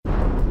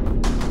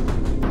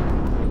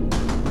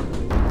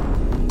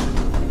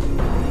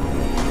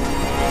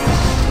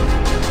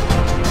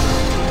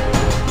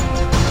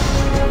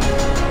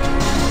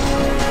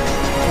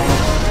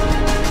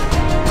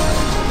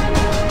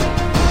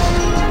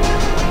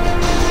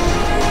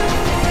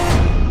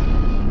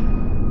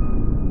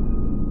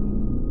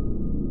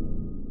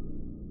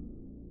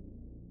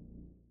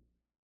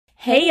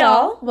Hey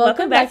y'all,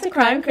 welcome back to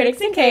Crime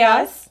Critics and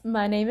Chaos.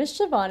 My name is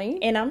Shivani.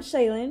 And I'm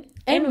Shaylin.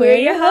 And we're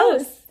your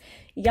hosts.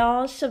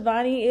 Y'all,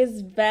 Shivani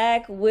is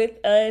back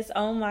with us.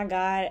 Oh my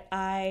God,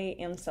 I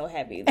am so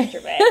happy that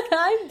you're back.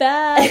 I'm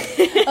back.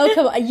 Oh,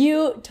 come on.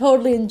 You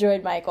totally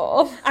enjoyed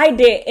Michael. I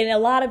did, and a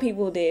lot of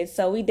people did.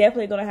 So we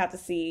definitely going to have to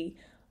see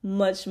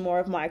much more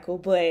of Michael,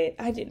 but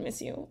I did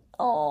miss you.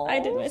 Oh, I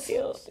did miss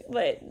you.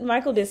 But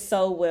Michael did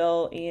so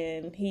well,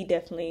 and he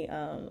definitely,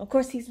 of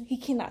course, he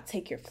cannot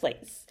take your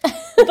place.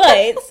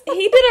 But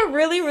he did a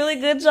really, really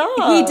good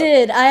job. He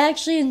did. I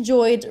actually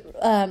enjoyed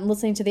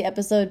listening to the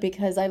episode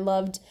because I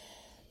loved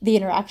the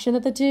interaction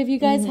that the two of you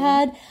guys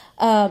had.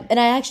 And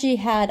I actually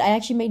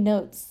made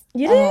notes.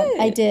 You did?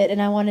 I did,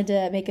 and I wanted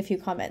to make a few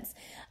comments.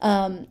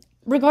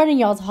 Regarding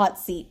y'all's hot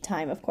seat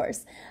time, of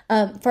course.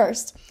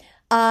 First,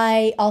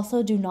 I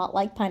also do not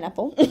like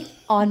pineapple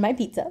on my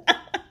pizza.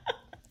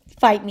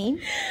 Fight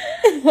me.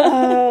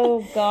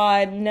 Oh,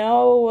 God,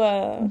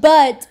 no.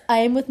 But I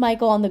am with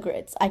Michael on the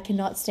grits. I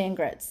cannot stand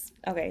grits.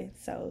 Okay,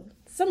 so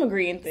some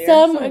agreement there.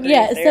 Some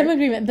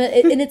agreement. But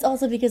and it's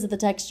also because of the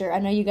texture. I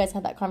know you guys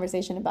had that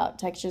conversation about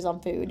textures on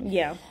food.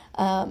 Yeah.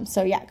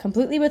 So, yeah,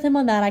 completely with him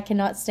on that. I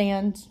cannot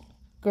stand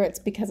grits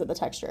because of the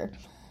texture.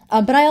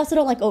 But I also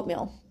don't like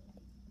oatmeal.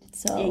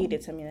 So yeah, you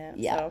did tell me that.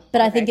 Yeah, so,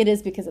 but okay. I think it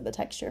is because of the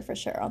texture for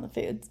sure on the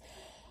foods.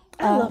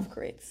 I love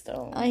grits,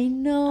 though. I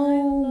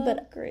know,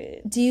 but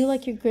grits. Do you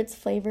like your grits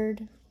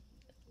flavored?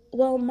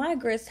 Well, my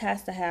grits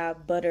has to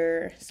have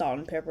butter, salt,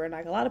 and pepper. And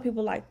like a lot of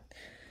people like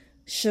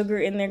sugar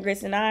in their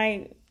grits, and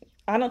I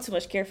don't too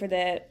much care for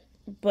that.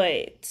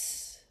 But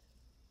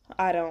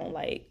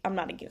I'm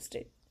not against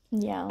it.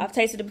 Yeah, I've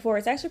tasted it before.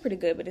 It's actually pretty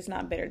good, but it's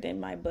not better than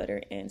my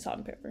butter and salt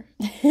and pepper.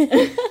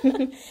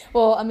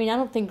 Well, I mean, I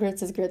don't think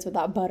grits is grits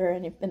without butter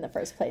in the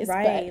first place.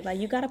 Right. But... like,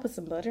 you got to put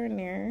some butter in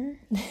there.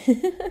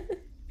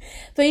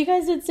 But you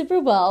guys did super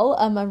well.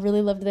 I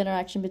really loved the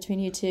interaction between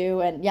you two.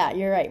 And yeah,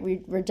 you're right.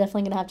 We're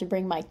definitely going to have to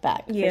bring Mike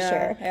back for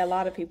sure. A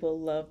lot of people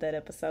loved that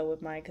episode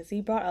with Mike because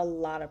he brought a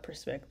lot of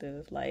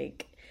perspective.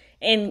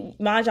 And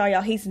mind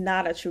y'all, he's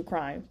not a true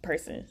crime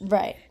person.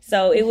 Right.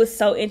 So it was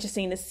so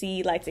interesting to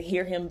see, to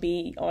hear him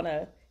be on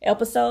a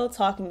episode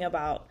talking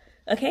about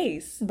a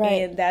case.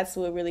 Right. And that's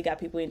what really got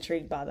people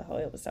intrigued by the whole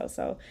episode.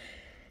 So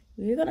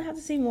we're going to have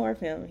to see more of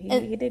him.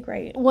 He did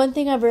great. One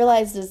thing I've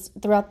realized is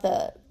throughout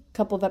the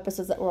couple of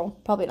episodes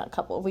probably not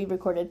couple, we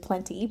recorded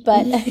plenty,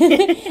 but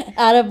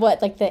out of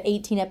the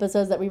 18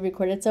 episodes that we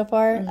recorded so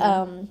far,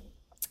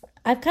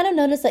 I've kind of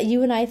noticed that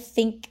you and I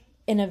think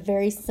in a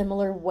very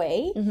similar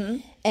way,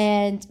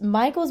 and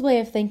Michael's way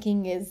of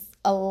thinking is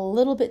a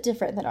little bit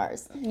different than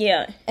ours.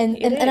 Yeah, and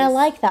I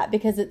like that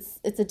because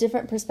it's a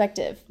different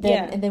perspective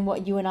than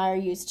what you and I are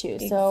used to.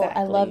 Exactly. So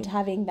I loved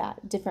having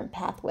that different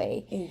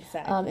pathway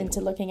into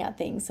looking at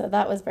things. So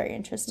that was very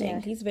interesting. Yeah,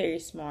 he's very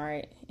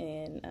smart,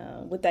 and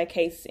with that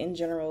case in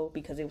general,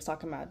 because he was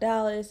talking about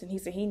Dallas, and he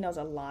said he knows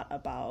a lot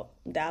about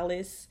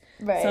Dallas.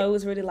 Right. So it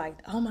was really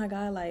oh my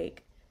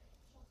God,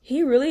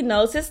 he really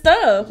knows his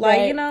stuff.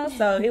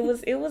 So it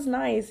was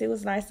nice. It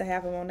was nice to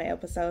have him on the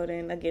episode,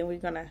 and again, we're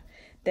gonna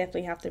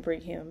definitely have to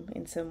bring him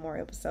into more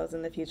episodes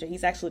in the future.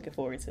 He's actually looking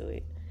forward to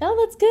it. Oh,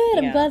 that's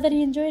good. Yeah. I'm glad that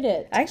he enjoyed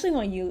it. I actually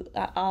want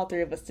all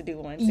three of us to do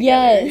one together.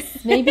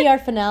 Yes, maybe our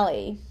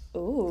finale.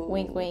 Ooh.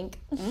 Wink, wink.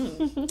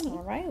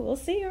 All right, we'll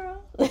see,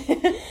 girl.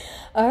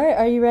 All right,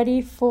 are you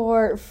ready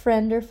for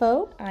Friend or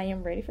Foe? I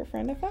am ready for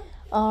Friend or Foe.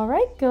 All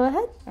right, go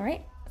ahead. All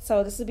right,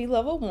 so this will be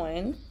level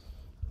 1.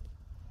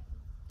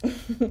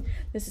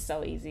 This is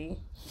so easy.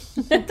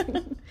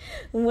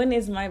 When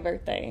is my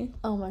birthday?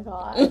 Oh my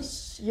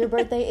gosh. Your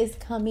birthday is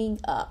coming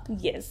up.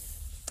 Yes.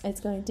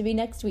 It's going to be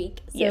next week.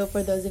 So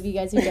for those of you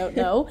guys who don't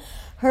know,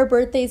 her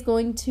birthday is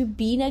going to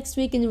be next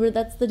week, and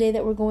that's the day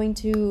that we're going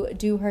to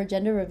do her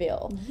gender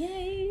reveal.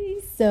 Yay.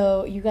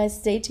 So you guys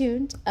stay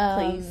tuned.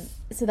 Please.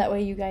 So that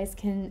way you guys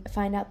can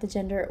find out the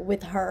gender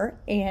with her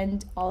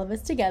and all of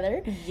us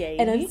together. Yay.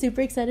 And I'm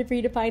super excited for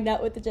you to find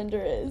out what the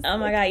gender is. Oh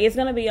my God. It's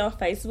going to be on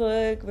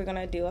Facebook. We're going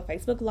to do a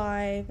Facebook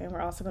Live, and we're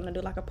also going to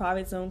do a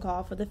private Zoom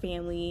call for the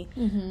family.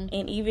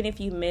 And even if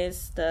you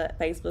miss the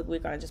Facebook, we're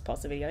going to just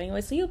post a video anyway,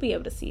 so you'll be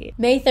able to see it.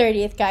 May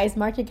 30th, guys.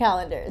 Mark your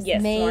calendars.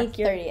 Yes, May mark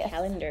your 30th.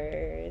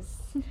 calendars.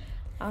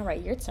 All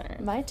right, your turn.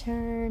 My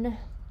turn.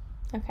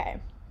 Okay.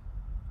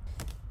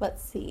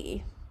 Let's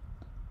see.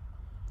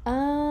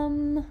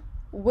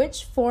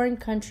 Which foreign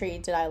country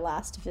did I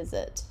last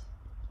visit?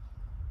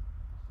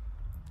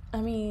 I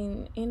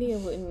mean, India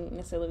wouldn't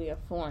necessarily be a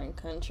foreign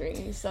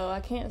country, so I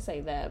can't say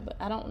that, but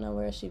I don't know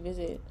where she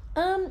visited.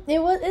 I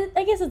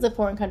guess it's a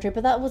foreign country,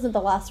 but that wasn't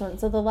the last one.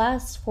 So the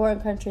last foreign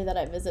country that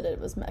I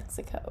visited was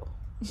Mexico.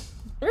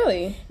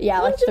 Really?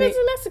 Yeah. When did you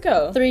visit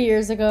Mexico? 3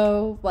 years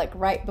ago,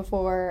 right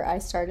before I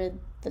started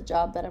the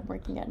job that I'm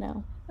working at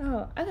now.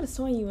 Oh, I could have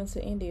sworn you went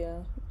to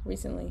India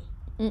recently.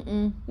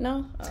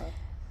 No? Oh.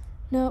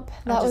 Nope.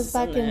 That was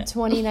back in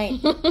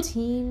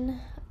 2019.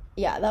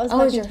 Yeah, that was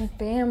back in your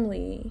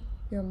family.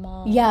 Your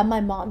mom. Yeah,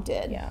 my mom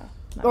did. Yeah.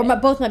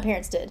 Both my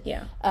parents did.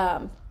 Yeah.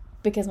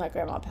 Because my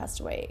grandma passed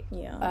away.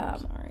 Yeah.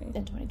 I'm sorry.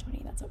 In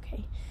 2020. That's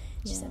okay.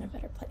 just in a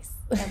better place.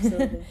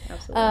 Absolutely.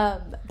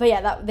 But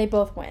yeah, they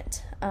both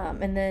went.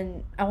 And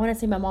then I want to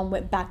say my mom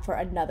went back for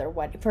another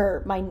wedding,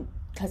 for my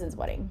cousin's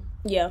wedding.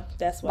 Yeah,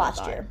 that's what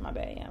last year. My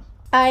bad, yeah.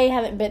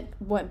 I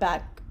went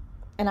back,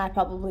 and I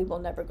probably will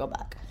never go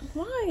back.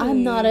 Why?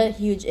 I'm not a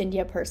huge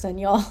India person,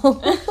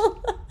 y'all.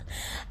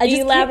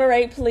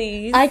 Elaborate,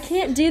 please. I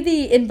can't do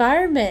the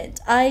environment.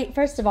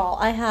 First of all,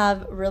 I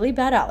have really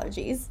bad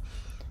allergies.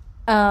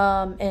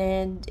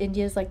 And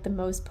India is like the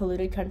most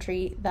polluted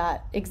country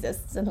that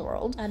exists in the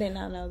world. I did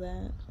not know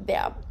that.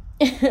 Yeah.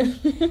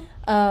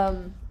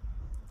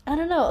 I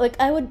don't know. Like,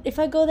 if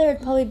I go there,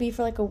 it'd probably be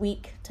for like a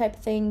week type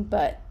thing,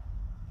 but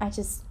I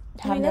just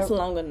have that's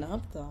long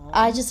enough, though.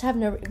 I just have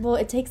no... Well,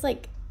 it takes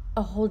like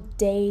a whole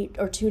day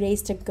or 2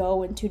 days to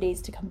go and 2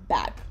 days to come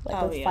back,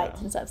 like with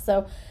flights and stuff.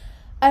 So,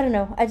 I don't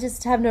know. I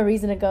just have no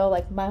reason to go.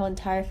 Like, my whole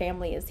entire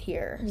family is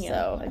here. Yeah,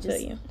 so, I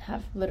just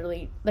have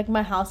literally... Like,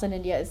 my house in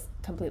India is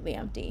completely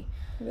empty.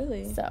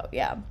 Really? So,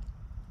 yeah.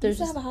 You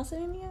still have a house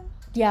in India?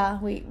 Yeah,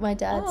 my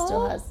dad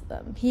still has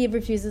them. He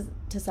refuses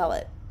to sell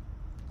it.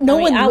 No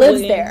one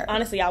lives there.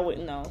 Honestly, I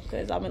wouldn't know,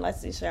 because I'm in like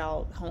this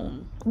child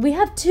home. We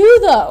have 2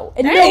 though,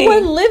 and no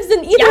one lives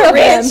in either of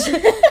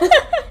them.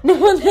 No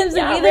one lives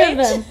in either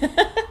of them.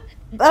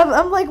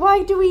 I'm like,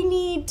 why do we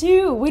need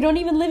 2? We don't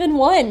even live in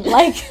one.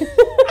 Like,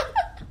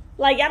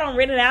 like y'all don't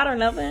rent it out or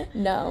nothing?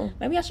 No.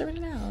 Maybe I should rent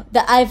it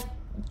out.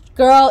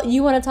 Girl,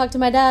 you want to talk to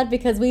my dad?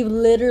 Because we've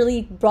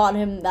literally brought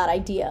him that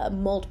idea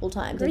multiple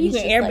times. Girl, you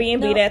can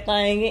Airbnb that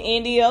thing in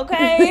India,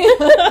 okay?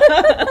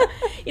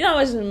 You know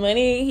how much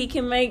money he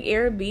can make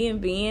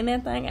Airbnb-ing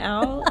that thing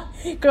out?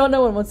 Girl,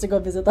 no one wants to go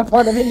visit that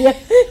part of India.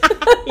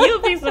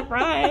 You'll be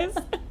surprised.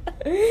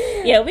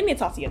 Yeah, we need to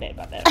talk to your dad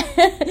about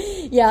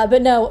that. Yeah,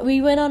 but no,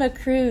 we went on a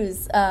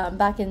cruise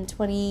back in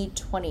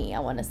 2020, I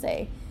want to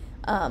say.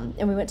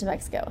 And we went to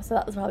Mexico. So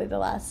that was probably the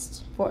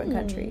last foreign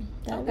country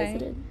that I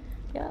visited.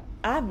 Yeah.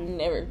 I've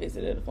never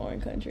visited a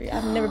foreign country.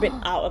 I've never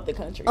been out of the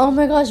country. Oh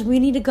my gosh, we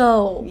need to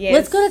go. Yes.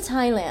 Let's go to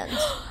Thailand.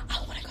 I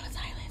want to go to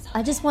Thailand.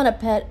 I just want to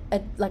pet a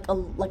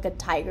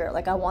tiger.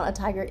 Like, I want a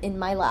tiger in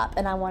my lap,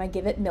 and I want to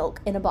give it milk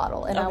in a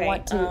bottle, and I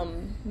want to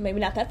maybe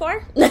not that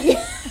far.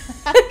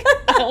 I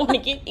don't want to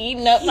get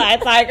eaten up by a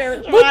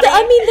tiger. But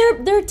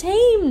they're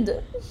tamed.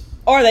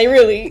 Are they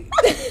really?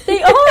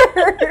 They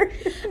are.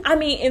 I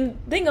mean,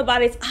 and think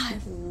about it, I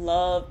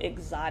love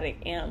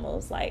exotic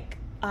animals. Like,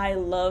 I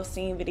love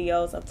seeing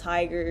videos of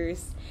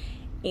tigers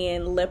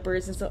and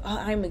leopards and stuff.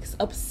 I'm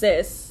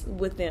obsessed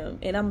with them,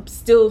 and I'm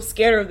still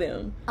scared of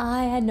them.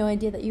 I had no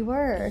idea that you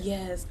were.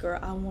 Yes,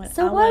 girl.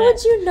 Why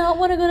would you not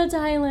want to go to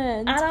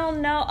Thailand? I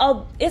don't know.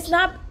 Oh, it's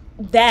not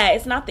that.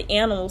 It's not the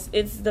animals.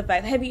 It's the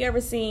fact. Have you ever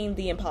seen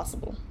The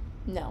Impossible?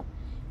 No.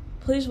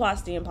 Please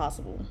watch The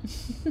Impossible.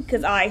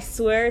 Because I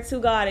swear to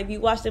God, if you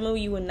watch the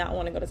movie, you would not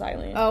want to go to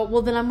Thailand. Oh,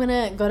 well, then I'm going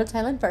to go to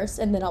Thailand first,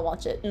 and then I'll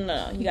watch it.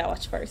 No, you got to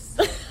watch it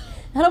first.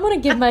 I don't want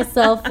to give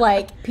myself,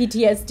 like,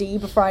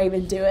 PTSD before I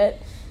even do it.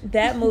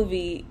 That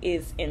movie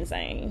is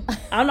insane.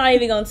 I'm not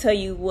even going to tell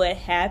you what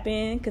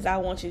happened, because I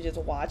want you to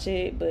just watch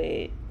it,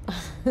 but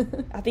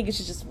I think you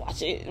should just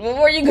watch it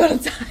before you go to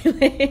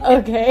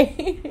Thailand.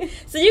 Okay.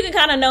 So you can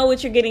kind of know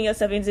what you're getting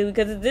yourself into,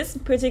 because this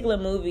particular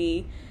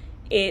movie,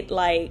 it,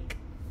 like,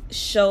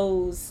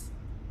 shows...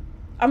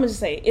 I'm going to just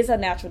say, it's a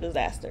natural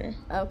disaster.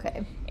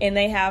 Okay. And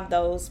they have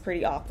those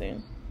pretty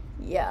often.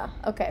 Yeah,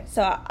 okay.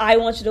 So I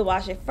want you to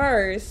watch it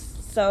first,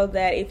 so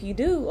that if you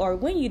do, or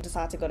when you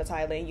decide to go to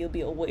Thailand, you'll be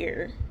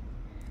aware.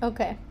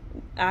 Okay.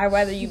 I'd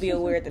rather you be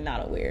aware than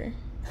not aware.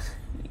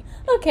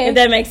 Okay. If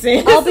that makes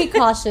sense. I'll be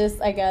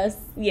cautious, I guess.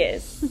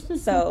 Yes.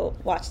 So,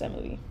 watch that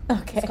movie.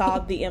 Okay. It's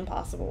called The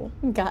Impossible.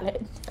 Got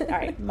it. All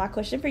right. My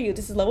question for you,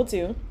 this is level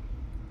 2.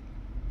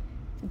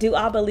 Do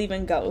I believe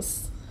in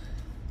ghosts?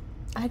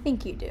 I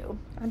think you do.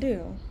 I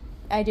do.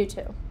 I do,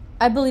 too.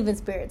 I believe in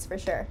spirits, for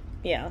sure.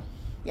 Yeah.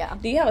 Yeah.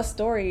 Do you have a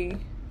story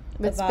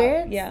with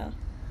spirits? Yeah.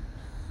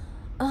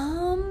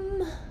 I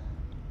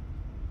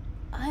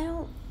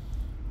don't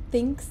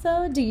think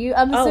so. Do you?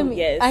 I'm assuming.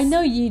 Yes. I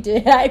know you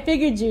did. I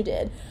figured you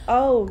did.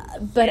 Oh,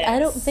 but yes. I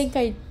don't think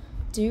I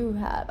do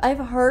have. I've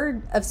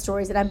heard of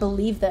stories and I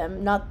believe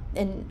them.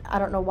 And I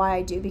don't know why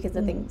I do, because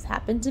the things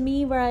happen to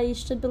me where I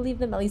should believe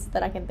them, at least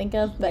that I can think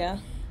of. But yeah.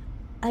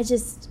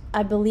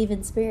 I believe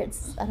in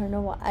spirits. I don't know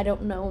why. I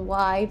don't know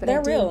why, but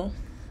they're real.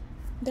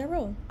 They're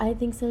real. I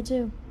think so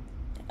too.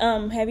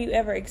 Have you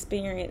ever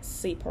experienced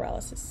sleep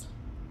paralysis?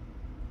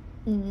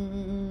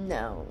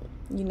 No.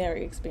 You never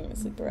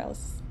experienced sleep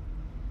paralysis?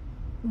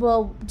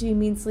 Well, do you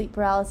mean sleep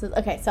paralysis?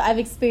 Okay, so I've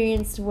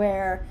experienced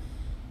where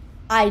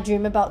I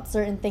dream about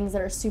certain things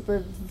that are super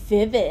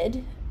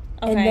vivid,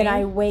 and then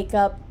I wake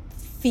up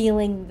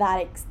feeling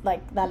that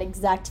that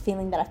exact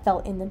feeling that I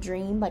felt in the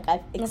dream. Like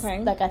I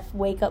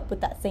wake up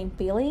with that same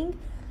feeling.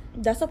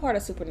 That's a part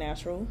of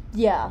supernatural.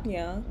 Yeah.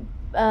 Yeah.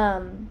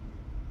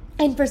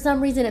 And for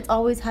some reason, it's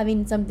always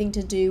having something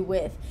to do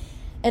with,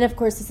 and of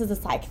course, this is a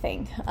psych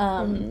thing,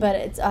 but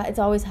it's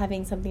always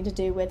having something to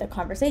do with a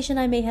conversation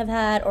I may have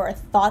had, or a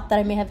thought that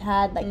I may have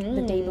had, like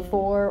the day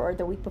before or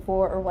the week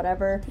before or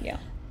whatever. Yeah.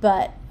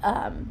 But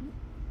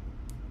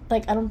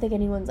like, I don't think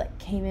anyone's, like,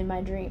 came in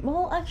my dream.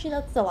 Well, actually,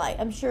 that's a lie.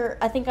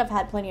 I think I've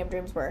had plenty of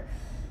dreams where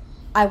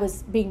I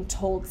was being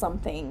told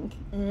something,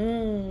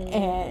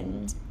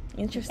 and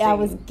interesting. I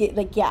was,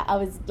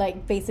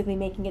 basically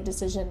making a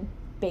decision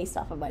based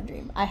off of my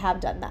dream. I have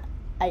done that.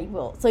 I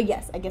will. So,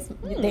 yes, I guess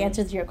the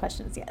answer to your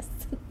question is yes.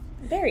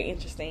 Very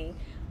interesting.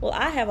 Well,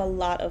 I have a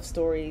lot of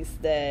stories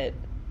that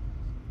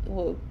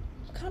will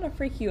kind of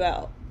freak you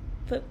out.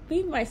 But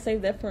we might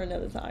save that for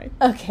another time.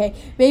 Okay.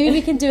 Maybe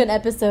we can do an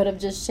episode of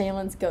just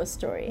Shaylin's ghost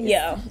stories.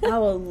 Yeah. I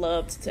would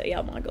love to tell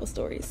y'all my ghost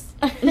stories.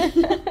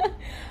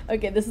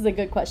 Okay, this is a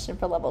good question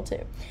for level 2.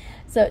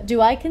 So,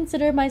 do I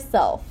consider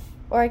myself,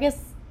 or I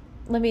guess,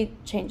 let me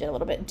change it a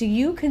little bit. Do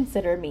you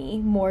consider me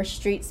more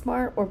street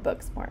smart or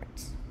book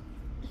smart?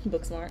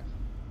 Book smart.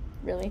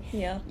 Really?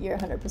 Yeah. You're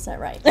 100%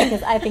 right.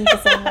 Because I think the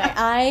same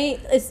way.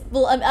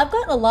 I've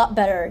gotten a lot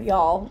better,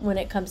 y'all, when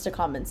it comes to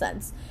common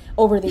sense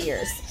over the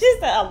years. She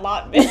said a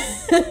lot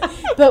better.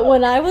 But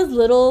when I was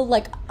little,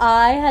 like,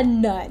 I had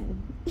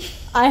none.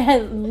 I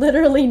had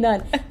literally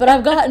none. But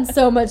I've gotten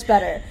so much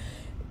better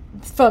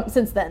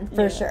since then,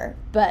 for sure.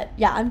 But,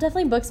 yeah, I'm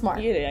definitely book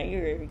smart. Yeah,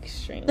 you're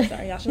extremely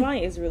sorry.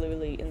 Yashimani is really,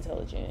 really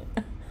intelligent.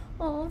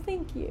 Oh,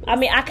 thank you. I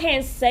mean, I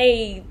can't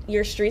say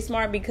you're street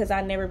smart because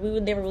we never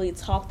really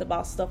talked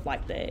about stuff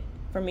like that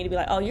for me to be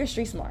like, oh, you're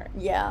street smart.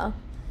 Yeah.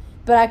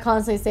 But I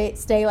constantly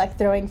stay like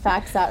throwing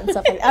facts out and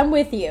stuff like that. I'm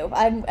with you.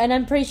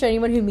 I'm pretty sure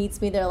anyone who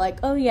meets me, they're like,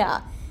 oh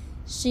yeah,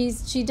 she's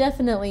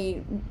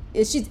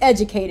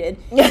educated.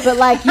 But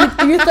like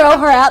you throw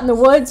her out in the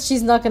woods,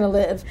 she's not gonna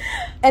live.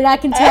 And I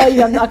can tell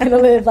you I'm not gonna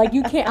live. Like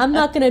I'm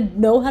not gonna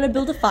know how to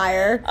build a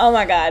fire. Oh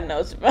my God,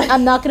 no.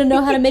 I'm not gonna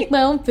know how to make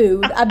my own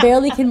food. I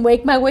barely can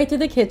wake my way through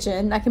the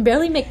kitchen. I can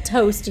barely make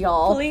toast,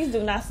 y'all. Please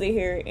do not sit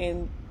here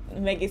and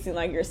make it seem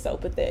like you're so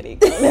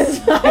pathetic on this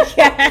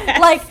podcast.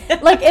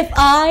 like if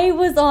I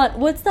was on,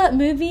 what's that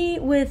movie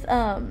with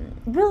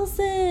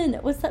Wilson?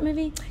 What's that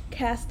movie?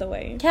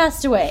 Castaway.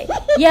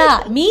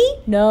 Yeah, me?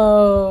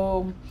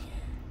 No.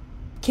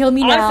 Kill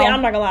me now. Honestly,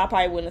 I'm not gonna lie, I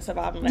probably wouldn't have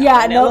survived on that.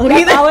 Yeah, no,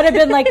 I would have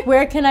been like,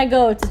 where can I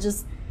go to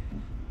just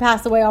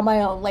pass away on my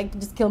own? Like,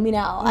 just kill me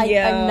now.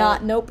 I'm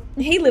not, nope.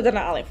 He lived on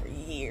an island for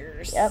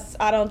years. Yep.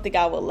 I don't think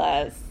I would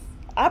last.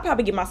 I'd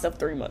probably give myself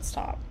 3 months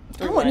top.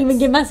 I wouldn't even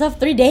give myself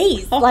 3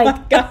 days. Oh like,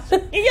 my gosh.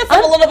 Give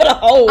yourself a little bit of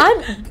hope.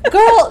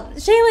 Girl,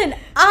 Shaylin,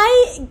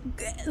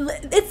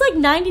 it's like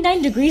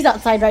 99 degrees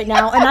outside right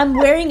now, and I'm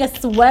wearing a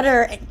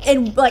sweater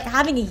and like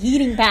having a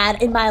heating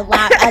pad in my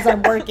lap as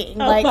I'm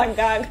working. Oh like, my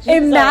God.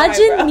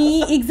 Imagine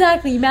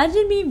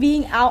me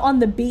being out on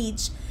the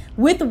beach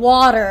with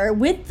water,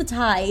 with the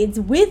tides,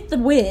 with the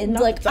wind.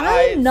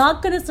 I'm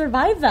not going to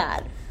survive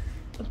that.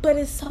 But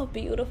it's so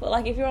beautiful.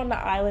 Like, if you're on the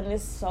island,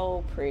 it's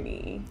so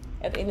pretty.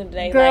 At the end of the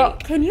day, girl,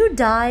 can you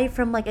die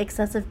from like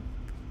excessive,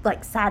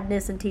 like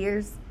sadness and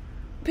tears?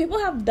 People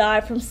have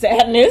died from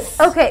sadness.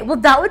 Okay, well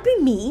that would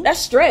be me. That's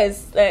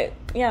stress. That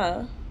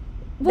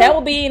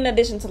would be in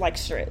addition to like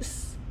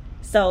stress.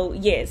 So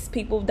yes,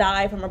 people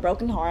die from a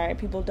broken heart.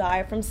 People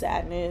die from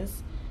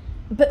sadness.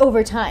 But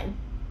over time.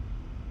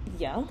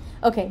 Yeah.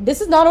 Okay, this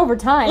is not over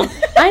time.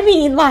 I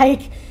mean,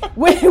 like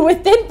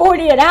within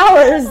 48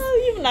 hours.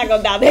 Oh, you're not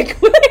gonna die that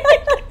quick.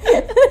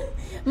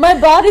 My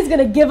body's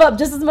gonna give up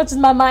just as much as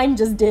my mind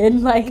just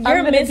did. Like,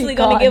 you're mentally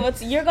gonna give up.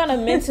 You're gonna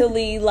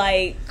mentally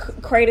like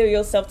cradle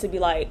yourself to be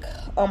like,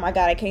 oh my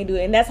God, I can't do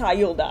it, and that's how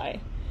you'll die.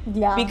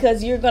 Yeah.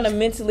 Because you're gonna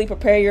mentally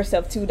prepare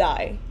yourself to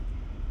die,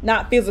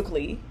 not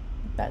physically.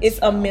 It's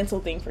true. A mental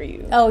thing for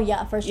you. Oh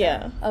yeah, for sure.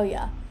 Yeah. Oh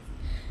yeah.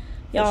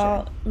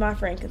 Y'all, my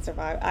friend can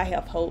survive. I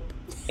have hope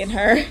in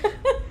her.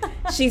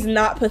 She's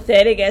not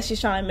pathetic as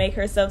she's trying to make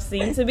herself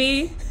seem to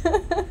be,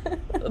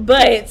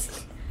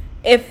 but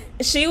if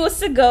she was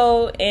to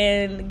go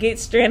and get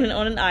stranded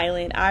on an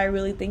island, I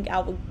really think I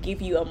would give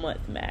you a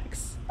month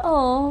max.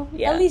 Oh,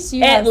 yeah. At least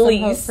you have some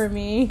hope for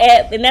me.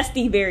 And that's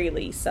the very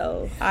least.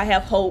 So I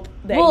have hope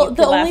that you can last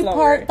longer. Well, the only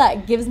part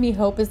that gives me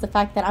hope is the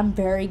fact that I'm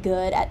very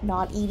good at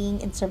not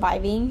eating and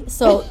surviving.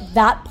 So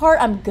that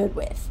part I'm good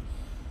with.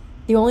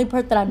 The only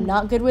part that I'm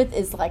not good with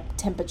is like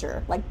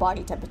temperature, like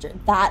body temperature.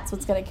 That's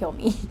what's gonna kill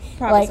me.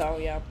 Probably so,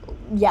 yeah.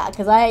 Yeah,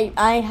 because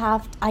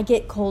I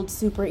get cold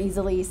super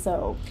easily,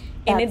 so.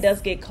 And it does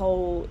get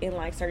cold in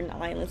like certain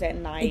islands at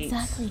night.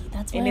 Exactly.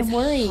 That's why I'm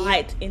worried. And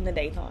it's hot in the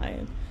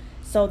daytime.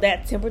 So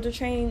that temperature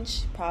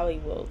change probably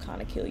will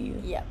kind of kill you.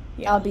 Yeah.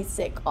 I'll be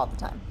sick all the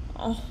time.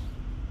 Oh.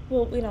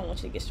 Well, we don't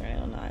want you to get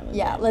stranded on the island.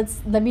 Yeah,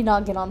 let me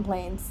not get on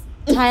planes.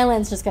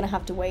 Thailand's just going to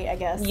have to wait, I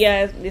guess.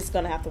 Yeah, it's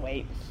going to have to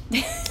wait.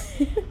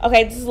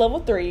 Okay, this is level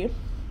 3.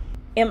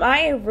 Am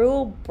I a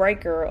rule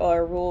breaker or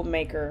a rule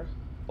maker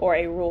or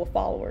a rule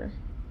follower?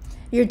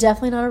 You're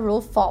definitely not a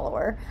rule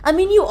follower. I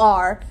mean, you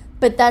are.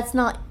 But that's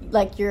not,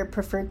 like, your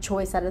preferred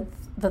choice out of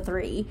the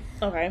 3.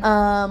 Okay.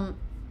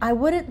 I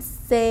wouldn't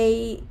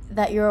say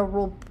that you're a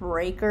rule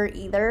breaker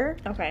either.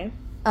 Okay.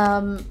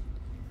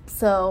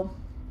 So,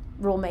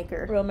 rule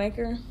maker. Rule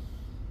maker?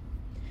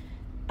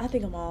 I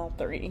think I'm all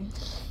 3.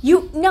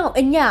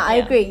 I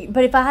agree.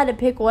 But if I had to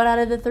pick one out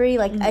of the 3,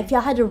 like, if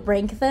I had to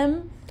rank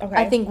them, okay.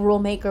 I think rule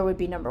maker would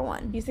be number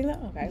 1. You see that?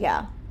 Okay.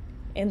 Yeah.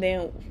 And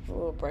then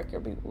Rule Breaker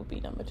will be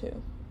number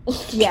 2.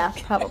 Yeah,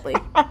 probably.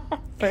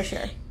 For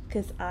sure.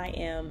 Because I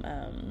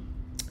am,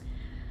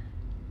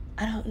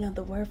 I don't know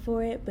the word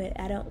for it, but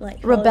I don't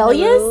like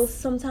rebellious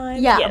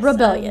sometimes. Yeah, yes,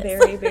 rebellious. I'm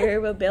very, very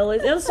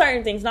rebellious. In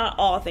certain things, not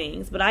all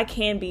things, but I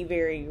can be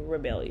very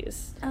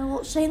rebellious. Oh, well,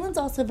 Shaylin's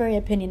also very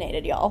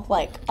opinionated, y'all.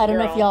 Like, I don't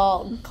know if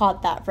y'all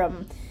caught that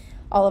from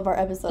all of our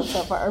episodes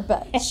so far,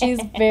 but she's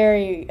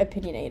very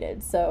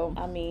opinionated, so.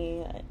 I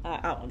mean,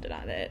 I won't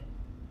deny that.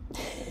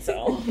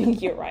 So,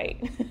 you're right.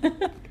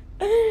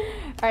 All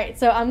right,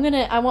 so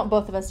I want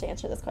both of us to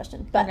answer this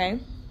question. But okay.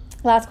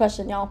 Last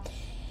question, y'all.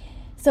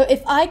 So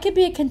if I could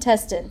be a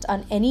contestant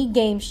on any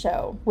game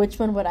show, which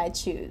one would I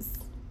choose?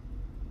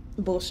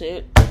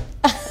 Bullshit.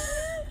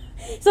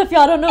 So if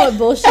y'all don't know what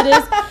bullshit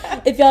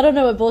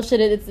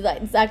is,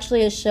 it's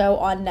actually a show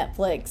on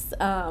Netflix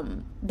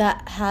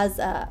that has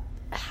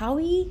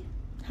Howie.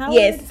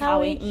 Yes,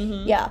 Howie.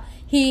 Mm-hmm. Yeah.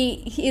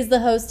 He is the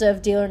host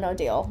of Deal or No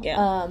Deal.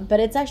 Yeah. But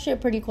it's actually a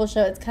pretty cool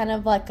show. It's kind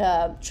of like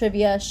a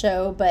trivia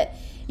show, but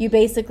you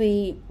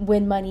basically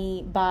win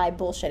money by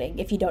bullshitting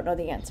if you don't know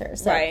the answer.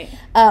 So, right.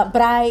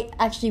 But I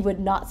actually would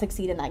not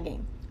succeed in that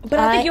game. But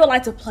I think you would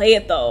like to play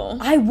it, though.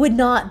 I would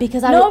not,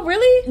 because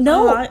really?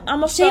 No.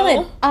 I'm a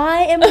Shaylin, foe.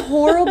 I am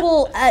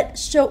horrible at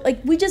show.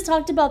 Like, we just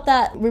talked about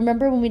that.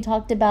 Remember when we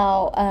talked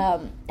about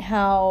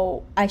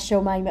how I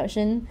show my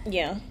emotion?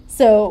 Yeah.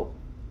 So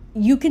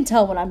you can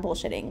tell when I'm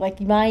bullshitting.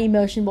 Like, my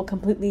emotion will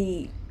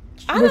completely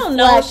I don't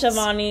know,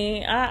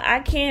 Shivani. I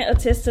can't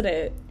attest to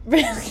that.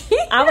 Really?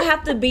 I would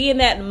have to be in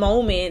that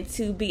moment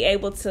to be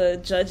able to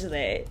judge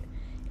that.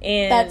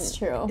 And that's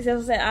true. You know what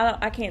I'm saying?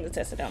 I can't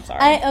attest to that. I'm sorry.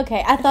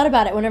 I thought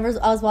about it whenever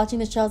I was watching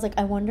the show. I was like,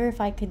 I wonder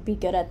if I could be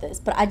good at this,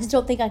 but I just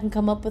don't think I can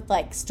come up with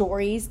like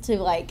stories to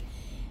like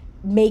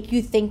make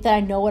you think that I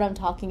know what I'm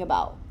talking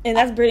about. And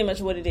that's pretty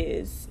much what it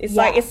is. It's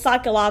like it's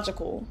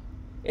psychological.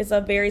 It's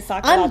a very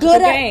psychological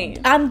game.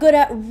 I'm good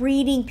at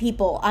reading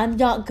people. I'm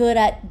not good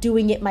at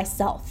doing it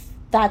myself.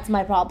 That's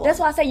my problem. That's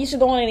why I say you should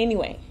go on it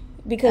anyway.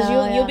 Because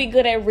you'll be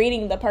good at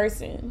reading the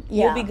person.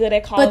 Yeah. You'll be good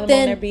at calling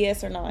them on their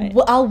BS or not.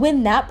 Well, I'll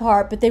win that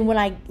part, but then when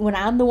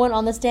I'm the one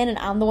on the stand and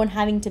I'm the one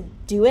having to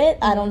do it,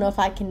 I don't know if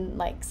I can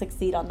like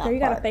succeed on that part. You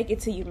gotta fake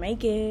it till you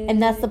make it.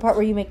 And that's the part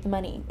where you make the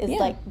money. Is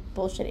like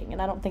bullshitting, and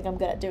I don't think I'm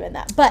good at doing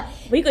that. But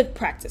we could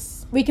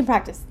practice. We can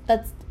practice.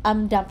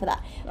 I'm down for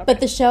that. Okay. But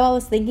the show I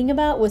was thinking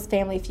about was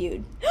Family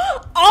Feud.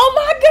 Oh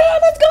my God,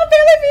 let's go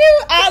Family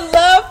Feud! I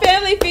love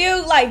Family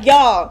Feud. Like,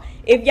 y'all,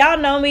 if y'all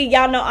know me,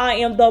 y'all know I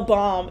am the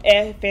bomb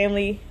at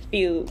Family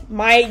Feud.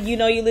 Mike, you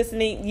know you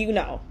listening, you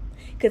know.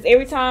 Because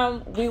every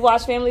time we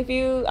watch Family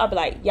Feud, I'll be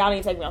like, y'all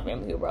need to take me on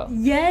Family Feud, bro.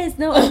 Yes,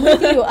 no, I'm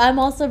with you. I'm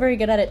also very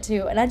good at it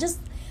too. And I just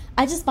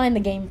find the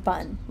game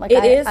fun. Like,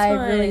 it is fun.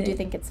 I really do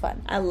think it's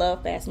fun. I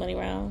love Fast Money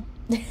Round.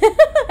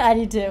 I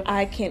do too.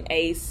 I can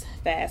ace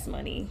Fast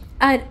Money.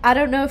 I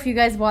don't know if you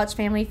guys watch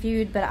Family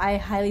Feud, but I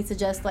highly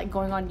suggest like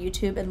going on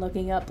YouTube and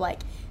looking up like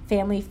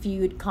Family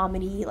Feud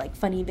comedy, like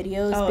funny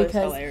videos,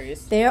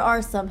 because there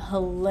are some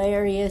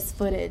hilarious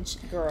footage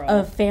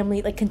of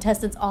family, like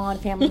contestants on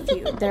Family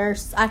Feud.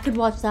 I could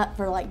watch that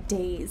for like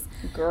days.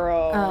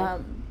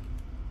 Girl.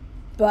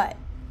 But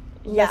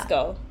let's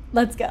go.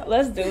 Let's go.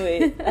 Let's do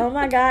it. Oh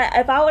my God.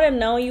 If I would have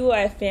known you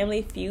were a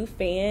Family Feud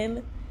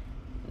fan,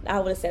 I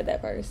would have said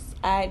that first.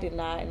 I did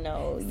not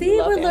know. See,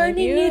 we're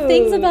learning new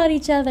things about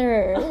each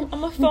other.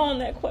 I'm going to phone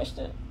that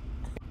question.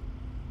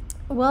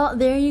 Well,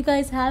 there you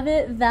guys have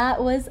it.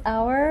 That was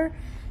our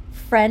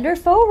friend or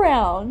foe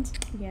round.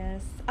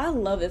 Yes. I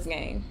love this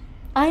game.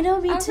 I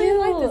know, me too. I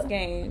really like this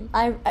game.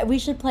 We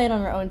should play it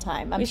on our own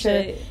time. I'm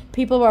sure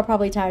people are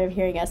probably tired of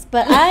hearing us.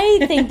 But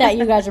I think that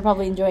you guys are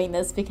probably enjoying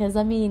this because,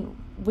 I mean,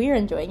 we're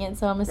enjoying it,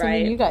 so I'm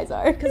assuming you guys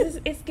are. Because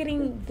it's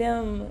getting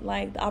them,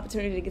 like, the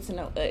opportunity to get to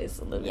know us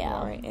a little bit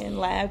more and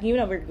laugh. You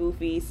know, we're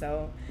goofy,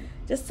 so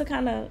just to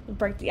kind of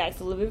break the ice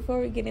a little bit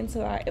before we get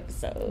into our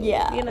episode.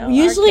 Yeah. You know,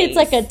 usually it's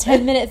like a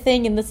 10-minute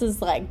thing, and this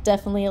is, like,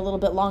 definitely a little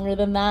bit longer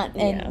than that,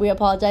 and we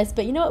apologize.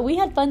 But you know what? We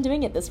had fun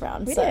doing it this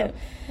round. We did.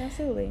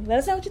 Absolutely. Let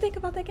us know what you think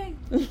about that game.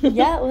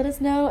 Yeah, let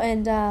us know,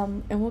 and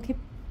we'll keep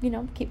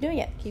doing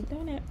it. Keep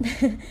doing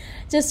it.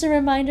 Just a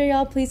reminder,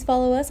 y'all, please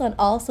follow us on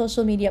all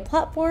social media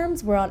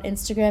platforms. We're on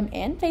Instagram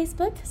and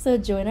Facebook, so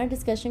join our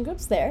discussion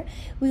groups there.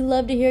 We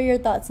love to hear your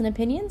thoughts and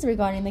opinions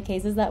regarding the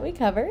cases that we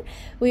cover.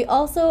 We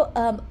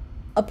also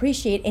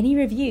appreciate any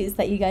reviews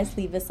that you guys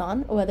leave us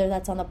on, whether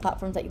that's on the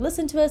platforms that you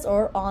listen to us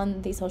or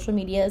on the social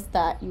medias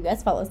that you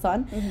guys follow us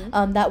on.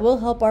 Mm-hmm. That will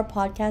help our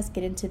podcast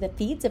get into the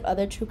feeds of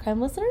other true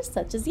crime listeners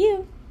such as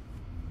you.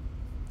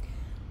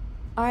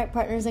 All right,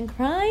 partners in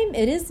crime,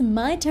 it is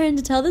my turn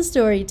to tell the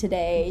story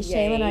today.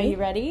 Shaylin, are you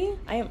ready?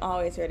 I am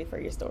always ready for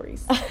your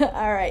stories.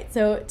 All right,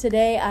 so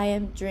today I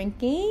am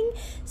drinking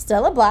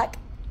Stella Black.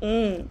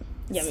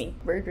 Yummy.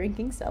 We're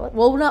drinking Stella.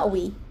 Well, not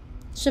we.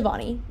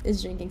 Shivani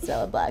is drinking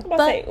Stella Black.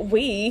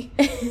 We.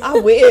 I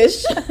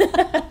wish.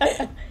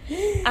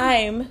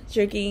 I'm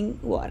drinking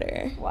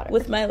water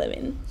with my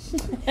lemon.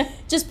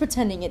 Just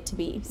pretending it to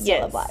be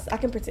Stella Black. I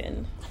can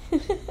pretend.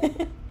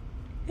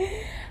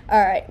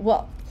 All right,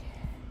 well.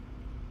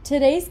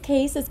 Today's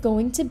case is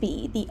going to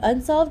be the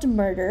unsolved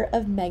murder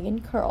of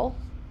Megan Curl.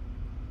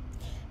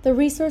 The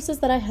resources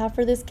that I have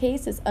for this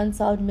case is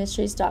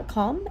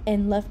unsolvedmysteries.com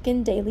and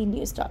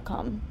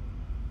lufkindailynews.com.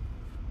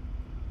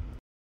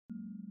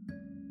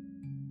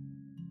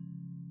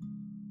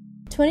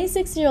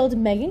 "26-year-old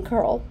Megan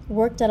Curl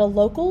worked at a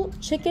local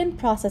chicken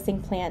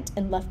processing plant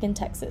in Lufkin,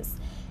 Texas."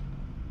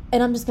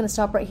 And I'm just going to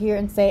stop right here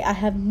and say I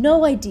have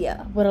no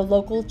idea what a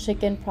local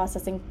chicken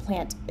processing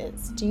plant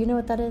is. Do you know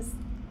what that is?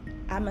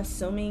 I'm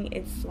assuming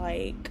it's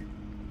like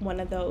one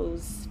of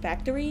those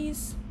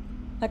factories,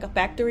 like a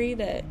factory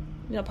that,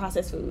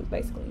 process food,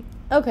 basically.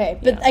 Okay,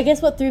 but I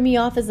guess what threw me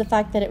off is the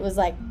fact that it was,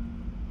 like,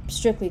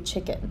 strictly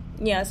chicken.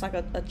 Yeah, it's like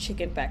a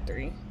chicken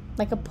factory.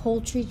 Like a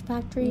poultry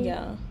factory?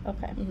 Yeah.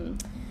 Okay.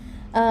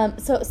 Mm-hmm.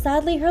 So,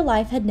 sadly, her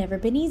life had never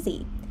been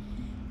easy.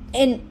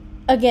 And,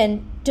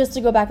 again, just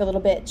to go back a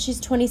little bit, she's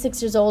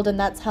 26 years old, and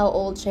that's how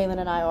old Shaylin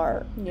and I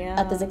are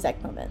at this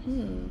exact moment.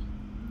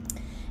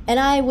 And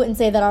I wouldn't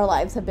say that our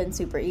lives have been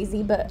super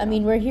easy, but, I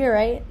mean, we're here,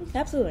 right?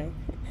 Absolutely.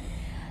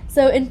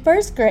 So, in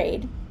first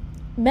grade,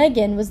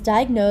 Megan was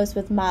diagnosed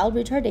with mild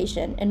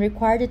retardation and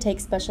required to take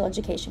special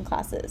education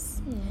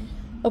classes.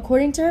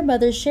 According to her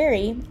mother,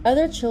 Sherry,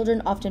 other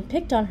children often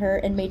picked on her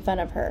and made fun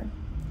of her,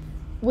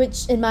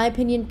 which, in my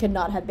opinion, could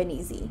not have been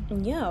easy.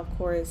 Yeah, of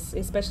course,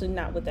 especially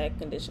not with that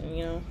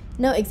condition,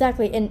 No,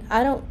 exactly. And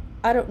I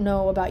don't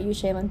know about you,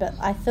 Shaylin, but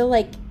I feel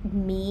like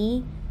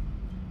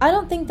I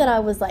don't think that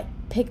I was, like,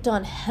 picked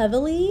on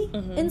heavily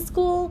in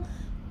school,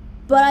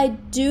 but I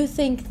do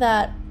think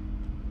that,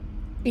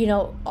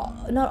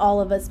 not all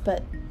of us,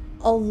 but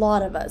a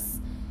lot of us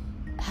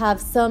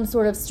have some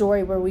sort of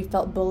story where we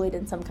felt bullied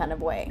in some kind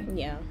of way.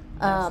 Yeah.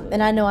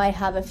 And I know I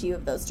have a few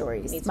of those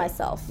stories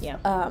myself. Yeah.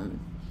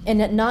 And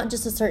at not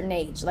just a certain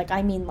age, like,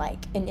 I mean,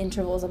 like, in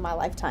intervals of my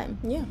lifetime.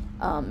 Yeah.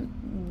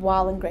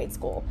 While in grade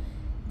school.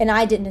 And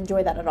I didn't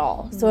enjoy that at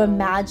all. So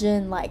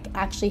imagine, like,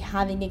 actually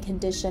having a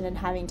condition and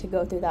having to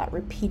go through that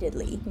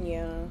repeatedly.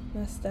 Yeah.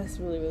 That's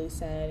really, really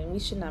sad. And we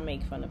should not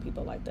make fun of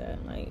people like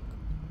that. Like,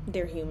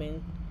 they're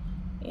human.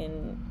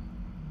 And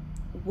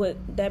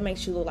that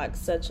makes you look like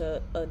such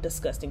a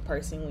disgusting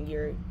person when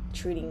you're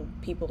treating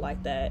people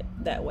like that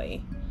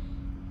way.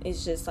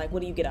 It's just like,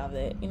 what do you get out of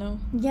that, Yeah, and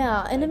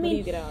like, I mean, what do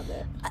you get out of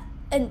that?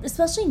 And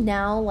especially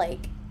now,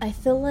 like, I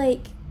feel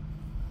like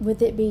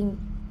with it being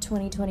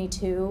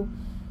 2022,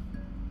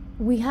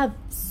 we have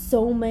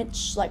so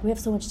much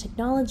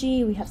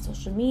technology, we have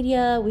social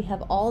media, we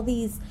have all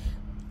these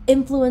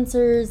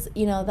influencers,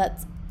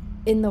 that's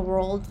in the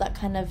world that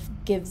kind of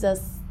gives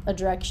us a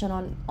direction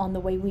on the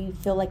way we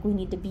feel like we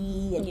need to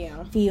be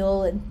and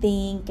feel and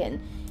think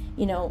and,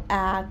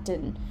 act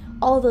and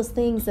all of those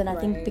things. And I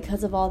think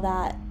because of all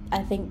that,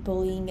 I think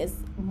bullying is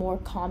more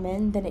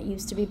common than it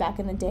used to be back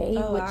in the day,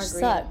 which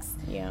sucks.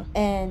 Yeah.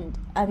 And,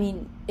 I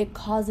mean, it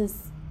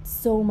causes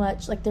so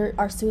much, like,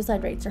 our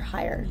suicide rates are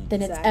higher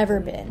than it's ever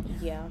been.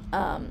 Yeah.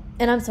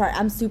 And I'm sorry,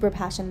 I'm super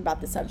passionate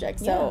about the subject,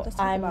 so let's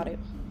talk about it.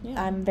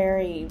 Yeah. I'm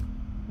very,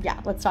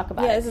 let's talk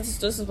about it. Yeah,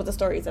 this is what the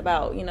story is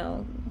about,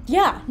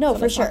 Yeah, no, so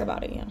for sure. Talk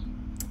about it, yeah.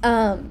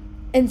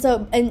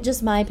 And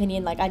just my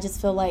opinion, like, I just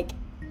feel like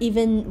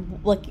even,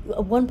 like,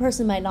 one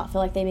person might not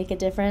feel like they make a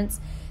difference,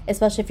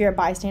 especially if you're a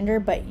bystander,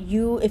 but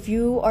if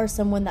you are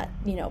someone that,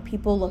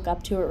 people look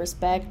up to or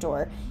respect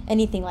or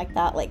anything like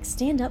that, like,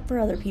 stand up for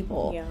other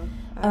people. Yeah,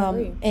 I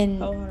agree. And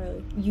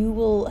wholeheartedly. You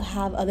will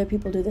have other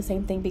people do the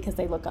same thing because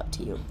they look up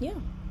to you. Yeah.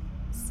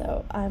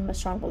 So I'm a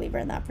strong believer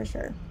in that for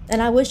sure.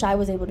 And I wish I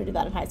was able to do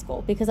that in high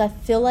school because I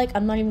feel like,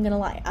 I'm not even going to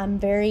lie,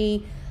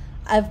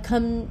 I've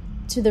come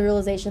to the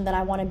realization that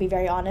I want to be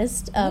very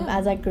honest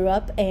as I grew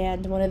up,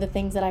 and one of the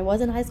things that I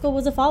was in high school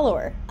was a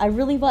follower. I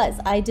really was.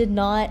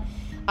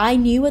 I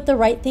knew what the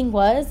right thing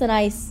was, and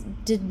I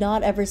did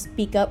not ever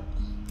speak up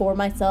for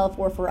myself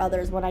or for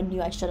others when I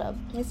knew I should have.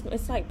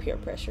 It's like peer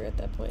pressure at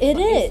that point. It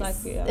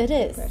is. It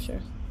is. Peer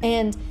pressure.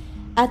 And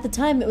at the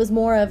time, it was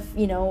more of,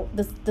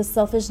 the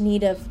selfish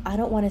need of, I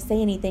don't want to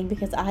say anything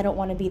because I don't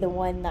want to be the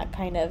one that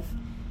kind of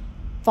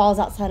falls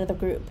outside of the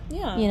group.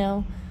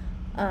 Yeah.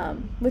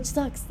 Which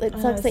sucks. It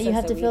sucks that you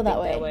have to feel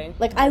that way.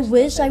 Like, I I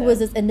wish I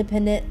was as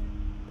independent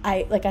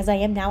as I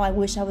am now. I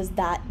wish I was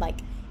that, like,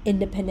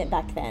 independent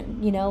back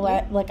then,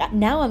 like,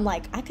 now I'm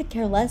like, I could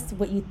care less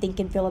what you think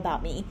and feel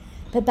about me,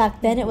 but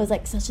back then it was,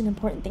 like, such an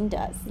important thing to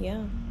us.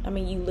 Yeah, I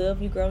mean, you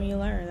live, you grow, and you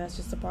learn. That's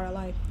just a part of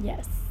life.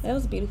 Yes. That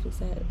was beautifully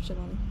said,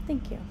 Siobhan.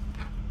 Thank you.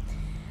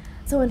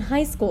 So in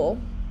high school,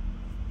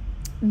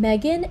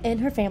 Megan and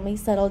her family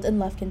settled in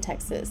Lufkin,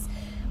 Texas.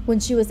 When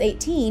she was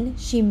 18,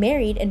 she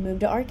married and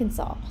moved to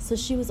Arkansas. So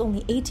she was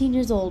only 18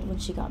 years old when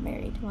she got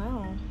married.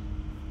 Wow.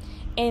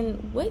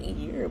 And what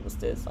year was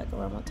this, like,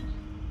 around what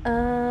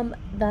time?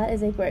 That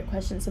is a great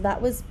question. So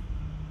that was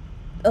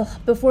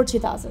before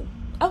 2000.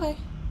 Okay.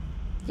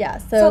 Yeah,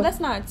 so that's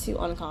not too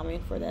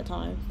uncommon for that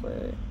time for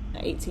an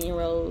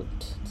 18-year-old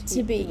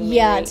to be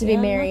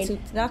married.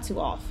 Not too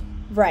off.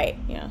 Right.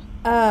 Yeah.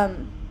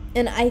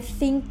 And I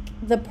think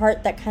the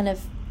part that kind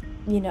of,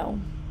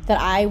 that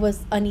I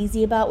was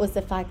uneasy about was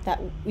the fact that,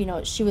 you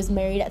know, she was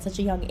married at such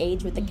a young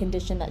age with the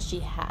condition that she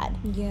had.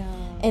 Yeah.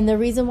 And the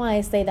reason why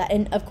I say that,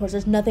 and of course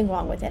there's nothing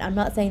wrong with it. I'm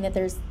not saying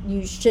that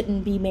you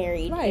shouldn't be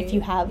married if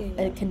you have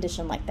a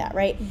condition like that,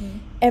 right? Mm-hmm.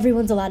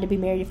 Everyone's allowed to be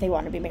married if they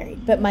want to be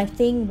married. But my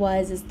thing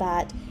is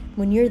that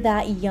when you're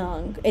that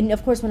young, and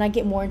of course when I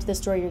get more into the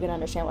story, you're going to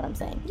understand what I'm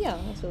saying. Yeah,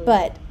 absolutely.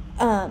 But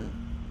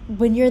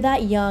when you're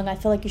that young, I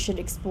feel like you should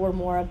explore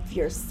more of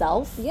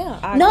yourself. Yeah,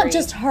 I Not agree.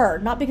 just her,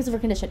 not because of her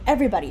condition.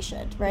 Everybody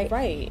should, right?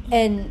 Right.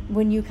 And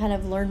when you kind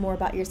of learn more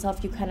about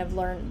yourself, you kind of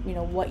learn, you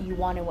know, what you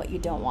want and what you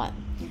don't want.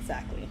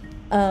 Exactly.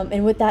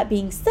 And with that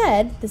being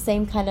said, the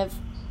same kind of,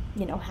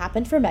 you know,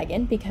 happened for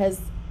Megan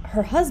because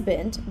her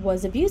husband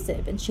was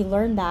abusive, and she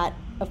learned that,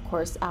 of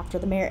course, after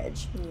the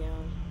marriage.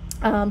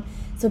 Yeah.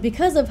 So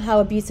because of how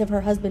abusive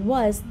her husband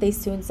was, they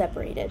soon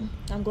separated.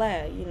 I'm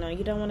glad. You know,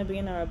 you don't want to be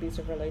in an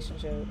abusive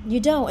relationship.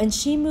 You don't. And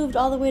she moved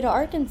all the way to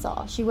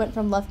Arkansas. She went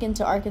from Lufkin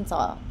to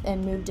Arkansas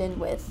and moved in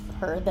with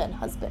her then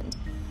husband.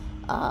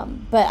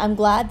 But I'm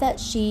glad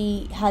that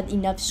she had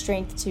enough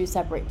strength to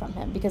separate from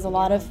him, because a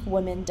lot of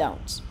women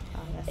don't.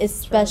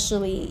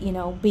 Especially, you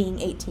know, being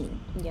 18.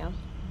 Yeah.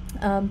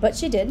 But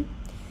she did.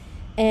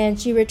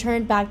 And she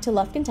returned back to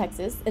Lufkin,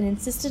 Texas, and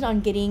insisted on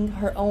getting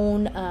her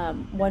own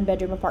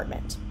one-bedroom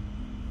apartment.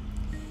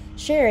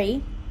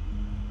 Sherry,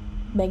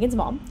 Megan's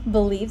mom,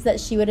 believes that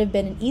she would have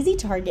been an easy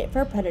target for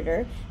a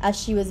predator, as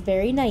she was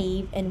very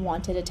naive and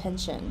wanted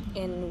attention.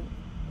 And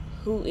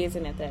who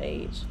isn't at that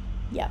age?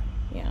 Yeah.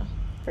 Yeah.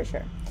 For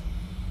sure.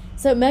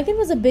 So Megan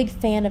was a big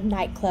fan of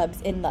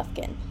nightclubs in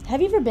Lufkin.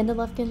 Have you ever been to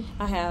Lufkin?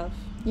 I have.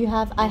 You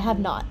have? Mm-hmm. I have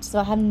not. So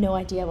I have no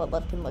idea what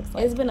Lufkin looks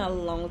like. It's been a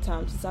long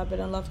time since I've been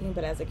in Lufkin,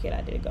 but as a kid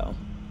I did go.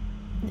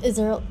 Is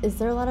there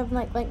a lot of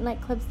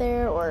nightclubs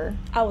there, or?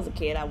 I was a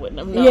kid, I wouldn't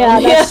have known.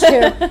 Yeah, that's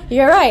true.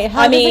 You're right.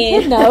 How does a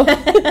kid know?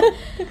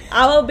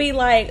 I would be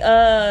like,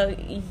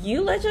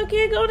 you let your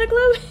kid go to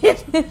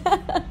the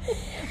club?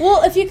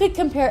 Well, if you could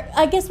compare,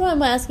 I guess what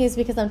I'm asking is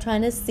because I'm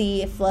trying to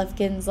see if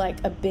Lufkin's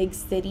like a big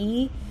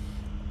city.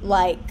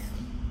 Like,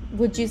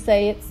 would you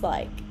say it's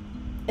like,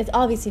 it's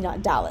obviously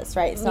not Dallas,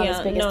 right? It's not as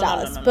big as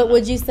Dallas. But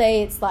would you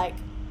say it's like,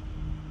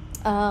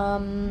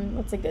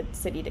 what's a good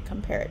city to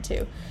compare it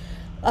to?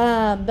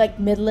 Like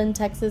Midland,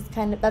 Texas,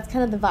 kind of. That's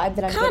kind of the vibe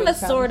that I'm getting from. Kind of,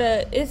 sort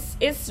of.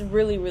 It's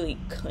really, really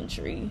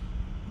country.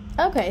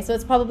 Okay, so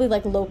it's probably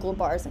like local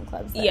bars and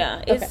clubs then.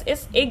 Yeah,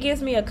 it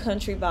gives me a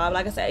country vibe.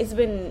 Like I said, it's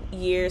been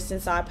years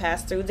since I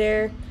passed through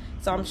there,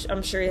 so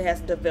I'm sure it has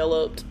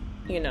developed,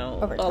 you know,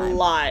 a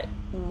lot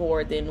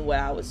more than what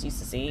I was used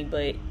to seeing.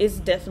 But it's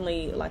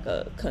definitely like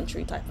a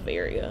country type of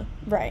area.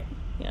 Right.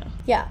 Yeah.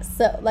 Yeah.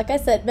 So, like I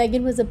said,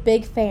 Megan was a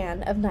big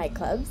fan of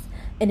nightclubs.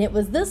 And it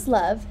was this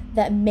love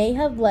that may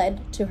have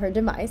led to her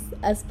demise,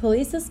 as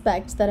police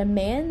suspect that a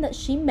man that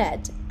she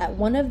met at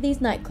one of these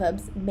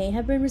nightclubs may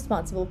have been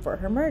responsible for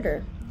her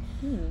murder.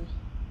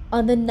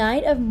 On the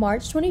night of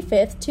March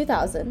 25th,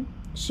 2000,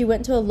 she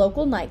went to a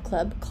local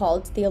nightclub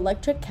called the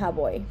Electric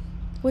Cowboy,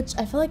 which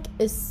I feel like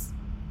is,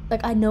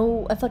 like, I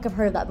feel like I've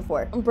heard of that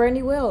before.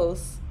 Brandy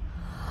Wells.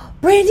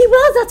 Brandy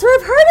Wells, that's where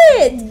I've heard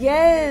it!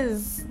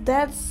 Yes,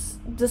 that's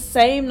the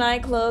same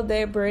nightclub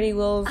that Brandy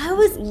Wells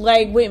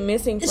went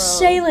missing from.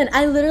 Shaylin,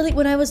 I literally,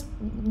 when I was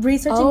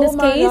researching this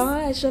case, oh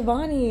my gosh,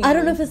 Shivani, I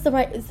don't know if it's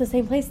the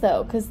same place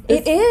though, because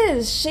it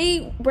is.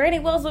 Brandy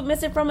Wells was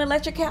missing from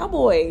Electric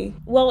Cowboy.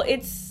 Well,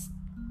 it's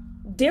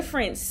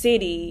different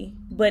city,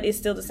 but it's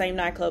still the same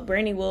nightclub.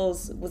 Brandy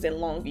Wells was in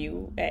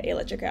Longview at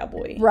Electric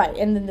Cowboy, right?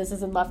 And then this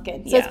is in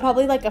Lufkin, so it's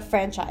probably like a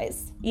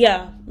franchise.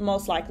 Yeah,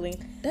 most likely.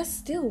 That's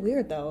still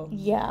weird though.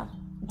 Yeah,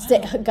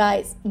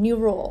 guys, new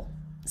rule.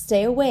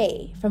 Stay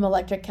away from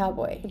Electric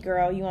Cowboy.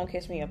 Girl, you won't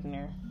catch me up in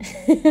there.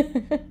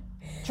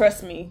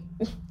 Trust me.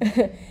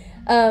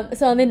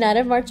 So on the night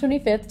of March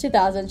 25th,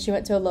 2000, she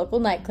went to a local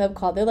nightclub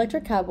called the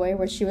Electric Cowboy,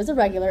 where she was a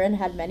regular and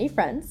had many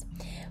friends.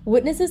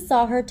 Witnesses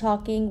saw her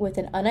talking with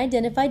an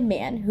unidentified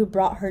man who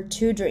brought her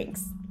 2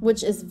 drinks,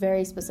 which is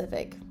very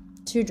specific.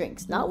 2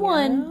 drinks. Not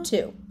one,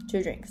 2.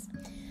 2 drinks.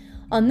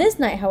 On this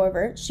night,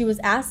 however, she was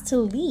asked to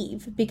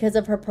leave because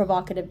of her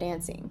provocative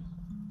dancing.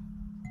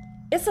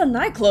 It's a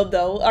nightclub,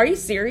 though. Are you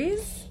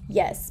serious?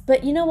 Yes,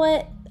 but you know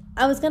what?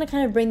 I was going to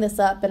kind of bring this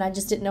up, and I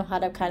just didn't know how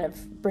to kind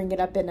of bring it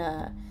up in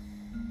a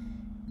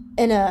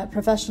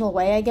professional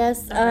way, I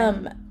guess.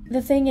 Okay.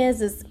 The thing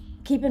is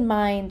keep in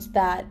mind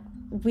that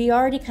we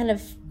already kind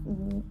of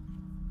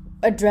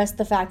addressed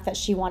the fact that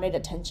she wanted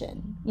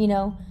attention, you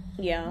know?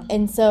 Yeah.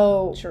 And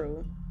so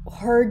true.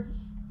 Her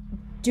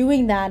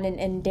doing that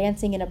and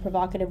dancing in a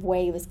provocative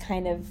way was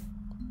kind of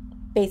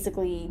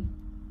basically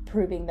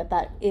proving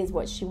that is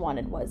what she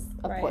wanted, was,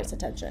 of course,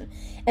 attention.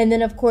 And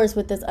then, of course,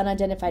 with this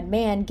unidentified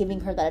man giving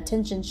her that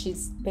attention,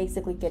 she's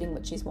basically getting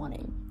what she's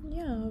wanting.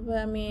 Yeah, but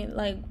I mean,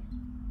 like,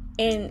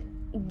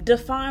 and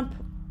define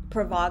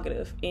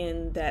provocative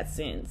in that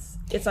sense.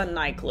 It's a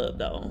nightclub,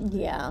 though.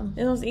 Yeah.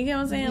 You know what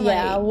I'm saying?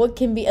 Yeah, like, what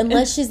can be,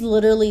 unless she's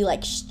literally,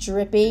 like,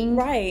 stripping.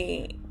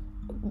 Right.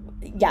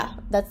 Yeah,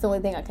 that's the only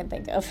thing I can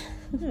think of.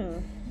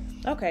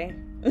 Okay.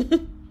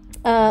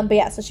 But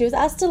yeah, so she was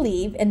asked to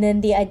leave, and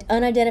then the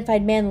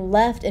unidentified man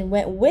left and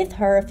went with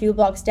her a few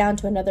blocks down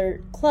to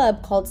another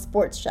club called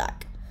Sports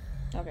Shack.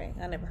 Okay,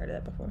 I never heard of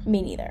that before.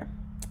 Me neither.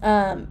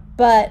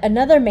 But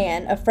another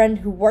man, a friend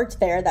who worked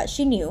there that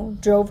she knew,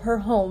 drove her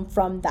home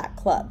from that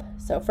club.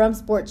 So from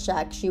Sports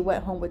Shack, she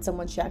went home with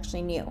someone she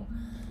actually knew,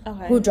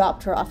 who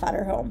dropped her off at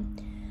her home.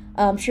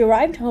 She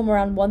arrived home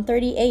around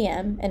 1:30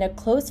 a.m., and a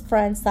close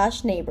friend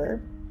 /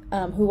 neighbor,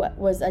 who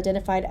was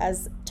identified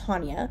as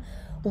Tanya,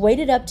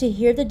 waited up to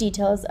hear the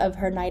details of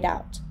her night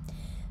out.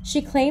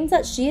 She claims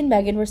that she and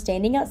Megan were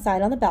standing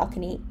outside on the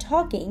balcony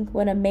talking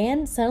when a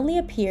man suddenly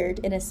appeared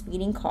in a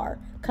speeding car,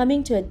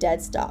 coming to a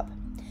dead stop.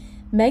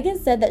 Megan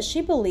said that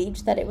she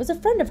believed that it was a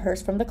friend of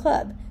hers from the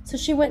club, so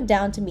she went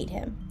down to meet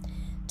him.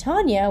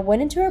 Tanya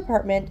went into her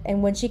apartment,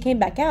 and when she came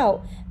back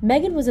out,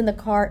 Megan was in the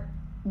car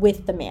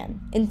with the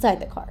man, inside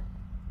the car.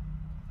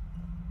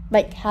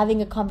 Like,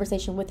 having a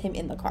conversation with him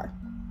in the car.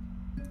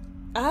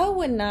 I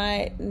would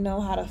not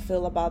know how to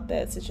feel about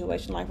that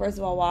situation. Like, first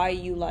of all, why are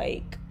you,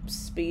 like,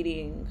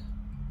 speeding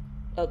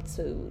up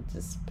to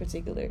this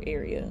particular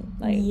area?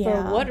 Like,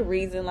 for what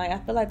reason? Like, I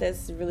feel like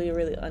that's really,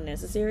 really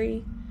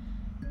unnecessary.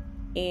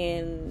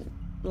 And,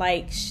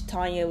 like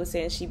Tanya was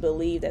saying, she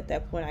believed at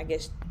that point, I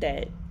guess,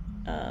 that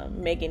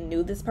Megan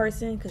knew this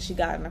person because she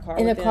got in the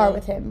car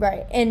with him.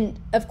 Right. And,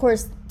 of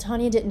course,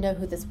 Tanya didn't know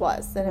who this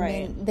was. And, I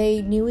mean,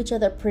 they knew each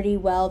other pretty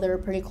well. They were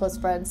pretty close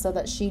friends, so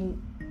that she,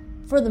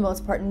 for the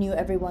most part, knew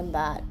everyone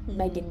that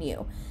Megan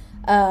knew.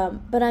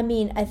 But I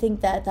mean, I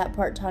think that at that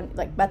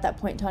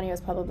point, Tanya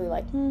was probably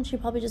like, she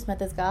probably just met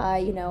this guy,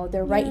 you know,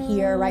 they're right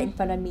here, right in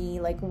front of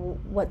me, like,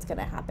 what's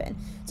gonna happen?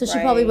 So she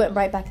probably went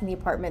right back in the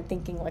apartment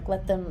thinking, like,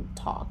 let them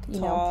talk, you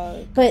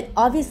know? But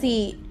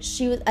obviously,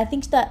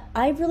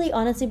 I really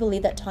honestly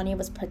believe that Tanya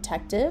was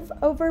protective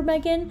over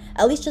Megan,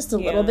 at least just a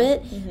little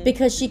bit,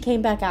 because she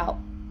came back out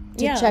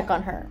to check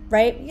on her,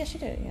 right? Yeah, she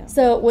did, yeah.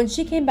 So when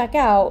she came back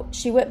out,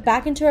 she went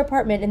back into her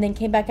apartment and then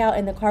came back out,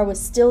 and the car was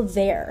still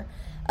there.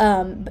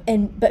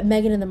 But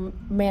Megan and the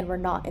man were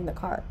not in the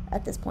car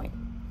at this point.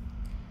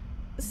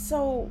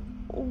 So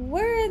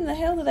where in the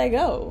hell did they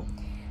go?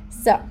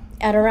 So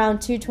at around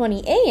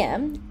 2:20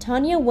 a.m.,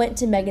 Tanya went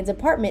to Megan's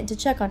apartment to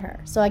check on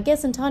her. So I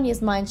guess in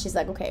Tanya's mind, she's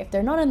like, okay, if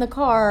they're not in the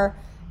car,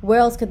 where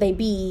else could they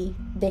be?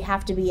 They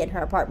have to be in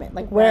her apartment.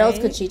 Like, where else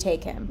could she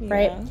take him,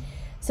 right?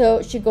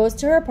 So she goes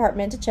to her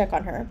apartment to check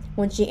on her.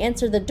 When she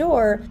answered the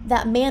door,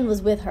 that man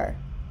was with her.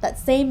 That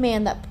same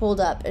man that pulled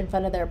up in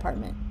front of their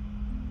apartment.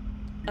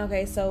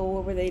 Okay, so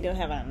what were they doing?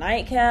 Having a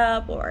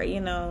nightcap, or, you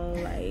know,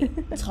 like,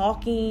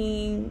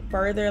 talking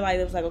further? Like,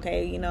 it was like,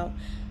 okay, you know,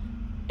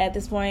 at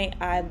this point,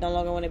 I no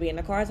longer want to be in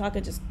the car, so I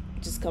could just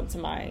come to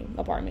my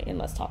apartment and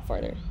let's talk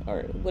further,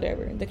 or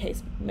whatever the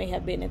case may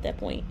have been at that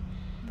point.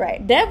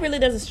 Right. That really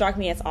doesn't strike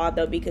me as odd,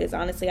 though, because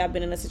honestly, I've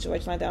been in a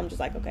situation like that. I'm just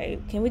like, okay,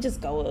 can we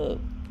just go up?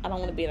 I don't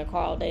want to be in a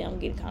car all day. I'm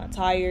getting kind of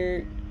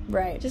tired.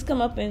 Right. Just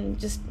come up and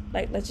just,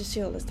 like, let's just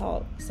chill. Let's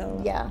talk.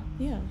 So, yeah.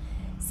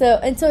 So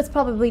it's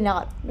probably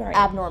not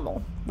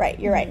abnormal. Right,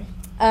 you're right.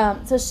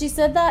 So she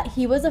said that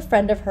he was a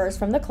friend of hers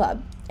from the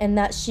club and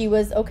that she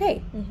was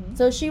okay.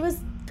 So she was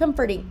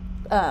comforting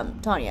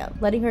Tanya,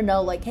 letting her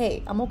know, like,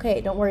 hey, I'm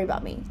okay. Don't worry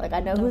about me. Like, I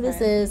know who this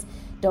is.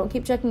 Don't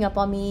keep checking up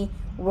on me.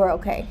 We're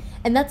okay.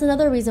 And that's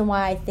another reason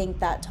why I think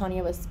that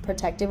Tanya was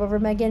protective over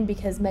Megan,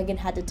 because Megan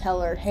had to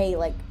tell her, hey,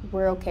 like,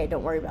 we're okay.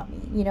 Don't worry about me,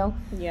 you know?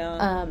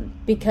 Yeah.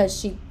 Because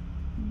she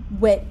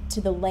went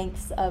to the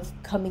lengths of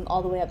coming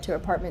all the way up to her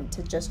apartment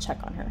to just check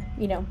on her,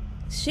 you know?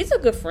 She's a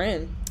good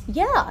friend.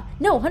 Yeah.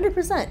 No,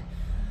 100%.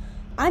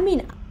 I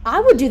mean, I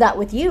would do that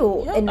with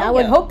you, and I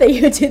would hope that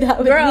you would do that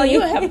with me. Girl,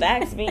 you have to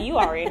ask me. You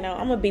already know.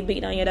 I'm going to be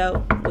beating on you, though.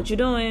 What you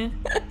doing?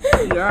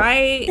 You all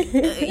right?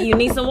 You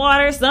need some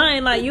water,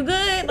 son? Like, you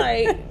good?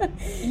 Like,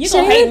 you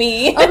going to hate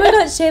me. Oh, my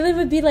God. Shaylin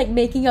would be, like,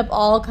 making up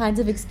all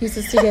kinds of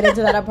excuses to get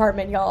into that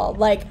apartment, y'all.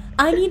 Like,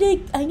 I need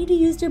to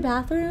use your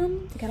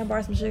bathroom. Can I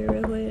borrow some sugar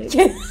real quick?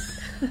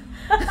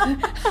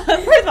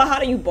 First of all, how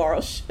do you borrow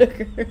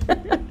sugar?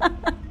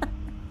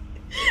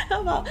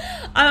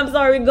 I'm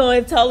sorry, we're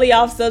going totally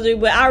off subject,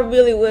 but I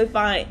really would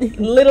find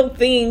little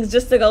things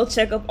just to go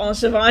check up on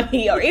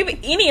Shivani or even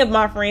any of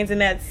my friends in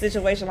that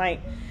situation.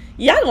 Like,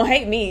 y'all gonna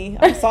hate me.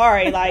 I'm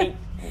sorry. Like,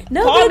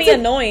 call me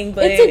annoying,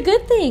 but it's a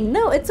good thing.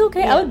 No, it's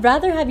okay. Yeah. I would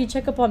rather have you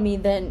check up on me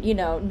than, you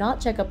know, not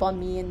check up on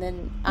me and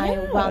then I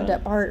wound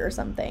up hurt or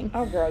something.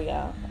 Oh, girl,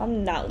 yeah.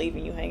 I'm not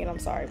leaving you hanging. I'm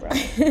sorry, bro.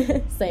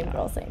 Same,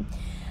 girl, same.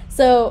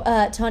 So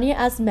Tanya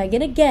asked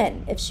Megan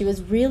again if she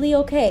was really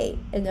okay,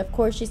 and of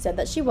course she said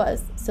that she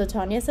was. So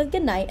Tanya said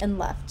goodnight and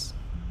left.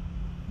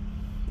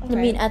 Okay. I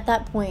mean, at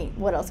that point,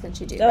 what else can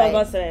she do? I was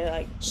about to say,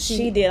 like,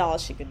 she did all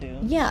she could do.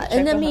 Yeah,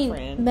 and I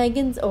mean,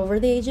 Megan's over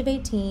the age of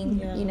 18.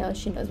 Yeah. You know,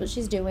 she knows what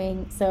she's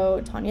doing.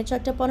 So Tanya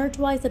checked up on her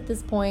twice at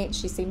this point.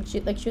 She seemed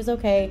like she was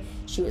okay.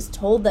 She was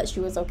told that she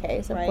was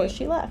okay, so of course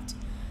she left.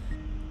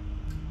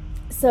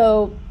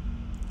 So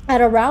at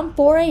around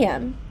 4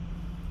 a.m.,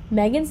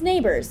 Megan's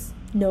neighbors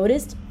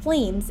noticed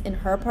flames in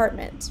her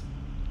apartment.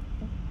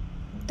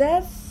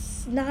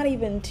 That's not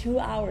even 2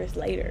 hours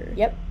later.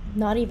 Yep,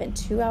 not even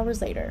 2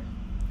 hours later.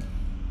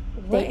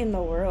 What in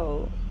the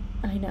world?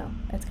 I know,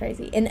 that's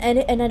crazy. And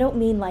I don't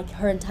mean like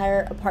her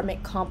entire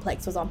apartment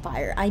complex was on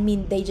fire. I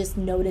mean they just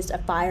noticed a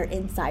fire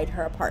inside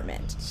her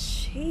apartment.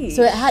 Jeez.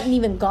 So it hadn't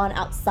even gone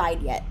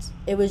outside yet.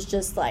 It was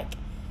just like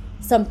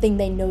something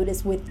they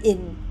noticed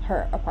within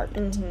her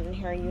apartment.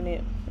 Her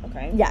unit.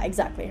 Okay. Yeah,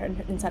 exactly.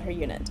 Inside her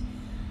unit.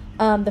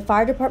 The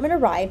fire department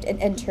arrived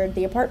and entered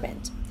the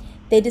apartment.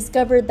 They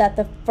discovered that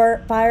the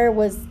fire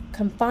was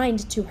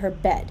confined to her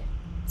bed.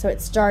 So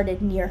it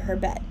started near her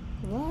bed.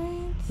 What?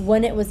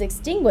 When it was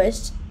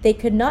extinguished, they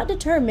could not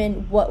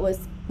determine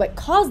what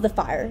caused the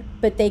fire,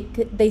 but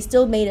they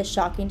still made a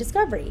shocking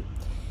discovery.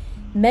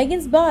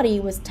 Megan's body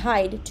was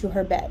tied to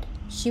her bed.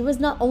 She was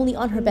not only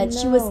on her bed,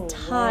 she was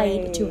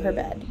tied to her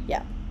bed.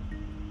 Yeah.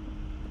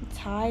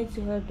 Tied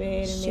to her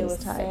bed, and it was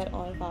set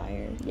on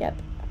fire.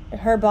 Yep.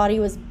 Her body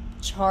was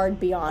charred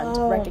beyond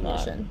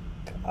recognition.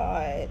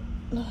 God.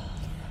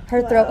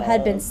 Her throat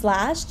had been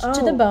slashed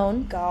to the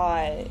bone.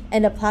 God.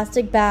 And a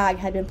plastic bag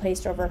had been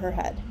placed over her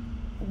head.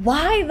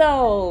 Why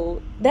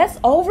though? That's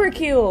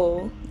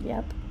overkill.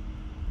 Yep.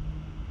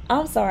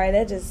 I'm sorry,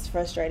 that just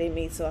frustrated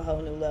me to a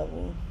whole new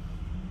level.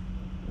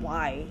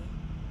 Why?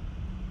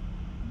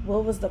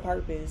 What was the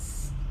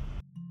purpose?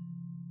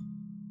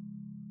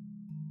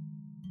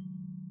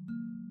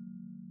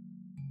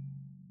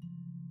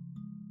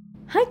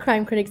 Hi,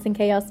 crime critics and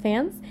chaos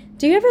fans.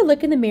 Do you ever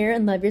look in the mirror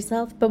and love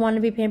yourself, but want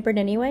to be pampered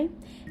anyway?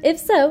 If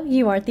so,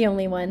 you aren't the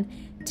only one.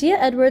 Tia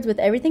Edwards with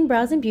Everything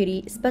Brows and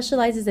Beauty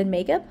specializes in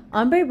makeup,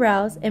 ombre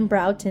brows, and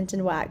brow tint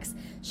and wax.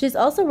 She's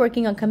also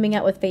working on coming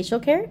out with facial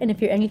care, and if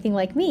you're anything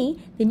like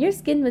me, then your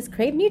skin must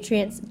crave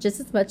nutrients just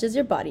as much as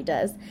your body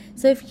does.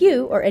 So if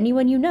you or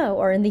anyone you know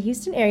are in the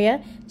Houston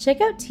area, check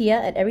out Tia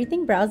at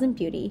Everything Brows and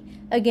Beauty.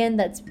 Again,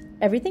 that's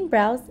Everything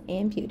Brows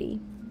and Beauty.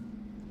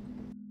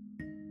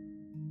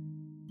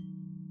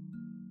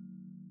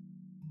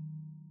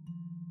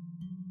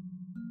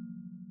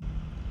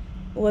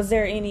 Was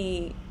there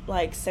any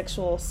like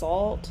sexual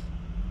assault?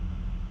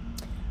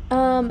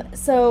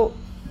 So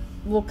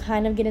we'll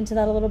kind of get into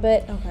that a little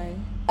bit. Okay.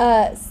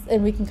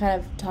 And we can kind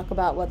of talk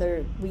about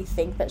whether we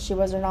think that she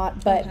was or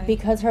not. But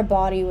because her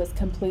body was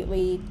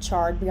completely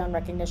charred beyond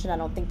recognition, I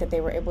don't think that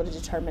they were able to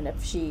determine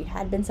if she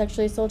had been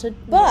sexually assaulted.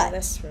 But yeah,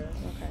 that's true.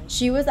 Okay.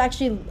 She was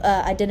actually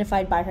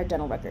identified by her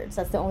dental records.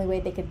 That's the only way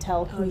they could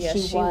tell who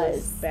she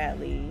was.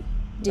 Badly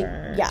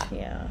burned.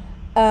 Yeah.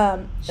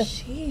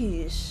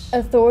 Sheesh.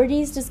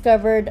 Authorities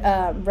discovered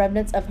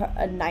remnants of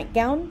a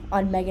nightgown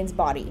on Megan's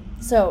body.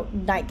 So,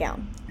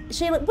 nightgown.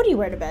 Shayla, what do you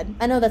wear to bed?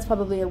 I know that's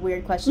probably a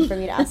weird question for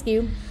me to ask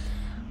you,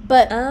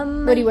 but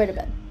what do you wear to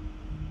bed?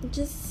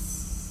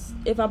 Just,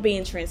 if I'm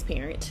being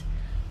transparent,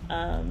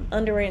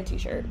 underwear and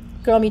t-shirt.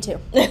 Girl, me too.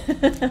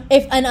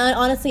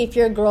 Honestly, if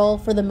you're a girl,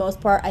 for the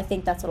most part, I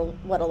think that's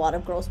what a lot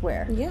of girls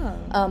wear. Yeah.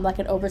 Like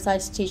an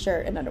oversized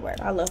t-shirt and underwear.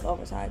 I love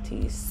oversized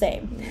tees.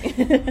 Same.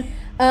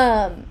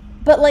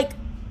 But like,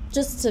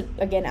 just to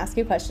again ask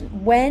you a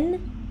question,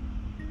 when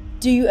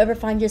do you ever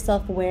find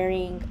yourself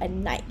wearing a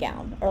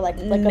nightgown or like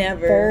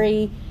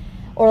Never.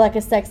 Or like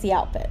a sexy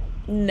outfit?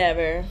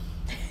 Never.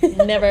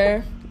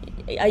 Never.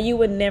 You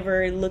would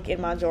never look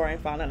in my drawer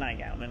and find a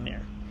nightgown in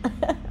there.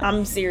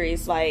 I'm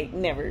serious, like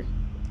never.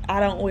 I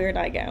don't wear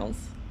nightgowns.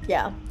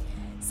 Yeah.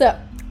 So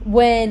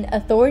when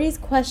authorities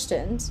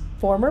questioned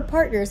former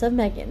partners of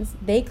Megan's,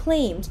 they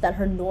claimed that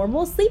her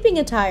normal sleeping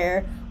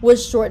attire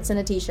was shorts and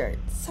a t-shirt.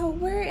 So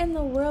where in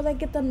the world did I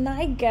get the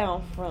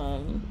nightgown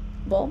from?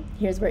 Well,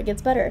 here's where it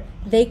gets better.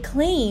 They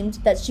claimed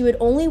that she would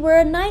only wear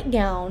a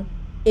nightgown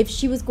if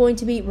she was going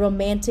to be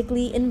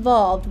romantically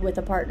involved with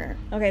a partner.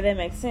 Okay, that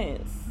makes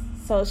sense.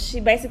 So she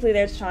basically,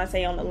 they're trying to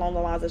say along the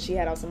lines that she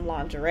had on some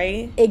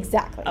lingerie.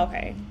 Exactly.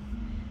 Okay,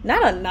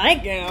 not a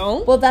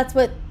nightgown. Well, that's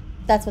what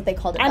they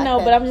called it. I know,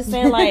 then. but I'm just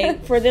saying,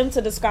 like, for them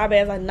to describe it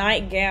as a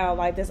nightgown,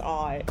 like, that's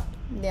odd.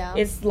 Yeah,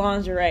 it's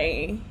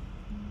lingerie.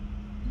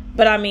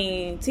 But I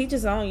mean, teach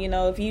his own. You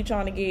know, if you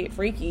trying to get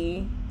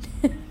freaky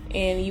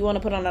and you want to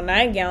put on a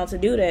nightgown to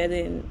do that,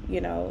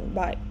 then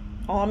by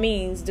all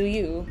means, do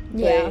you.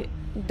 Yeah.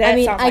 But I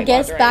mean, I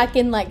guess lingerie. Back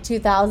in like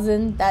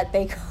 2000, that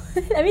they.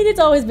 I mean, it's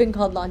always been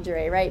called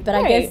lingerie, right? But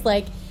right. I guess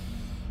like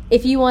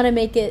if you want to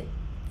make it,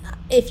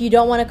 if you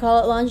don't want to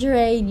call it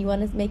lingerie and you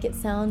want to make it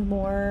sound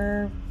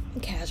more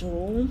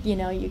casual,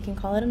 you can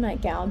call it a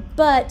nightgown.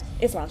 But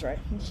it's lingerie.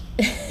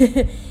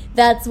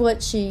 That's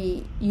what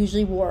she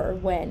usually wore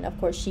when, of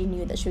course, she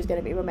knew that she was going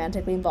to be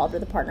romantically involved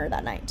with a partner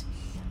that night.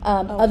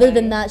 Okay. Other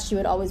than that, she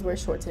would always wear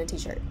shorts and a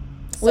t-shirt,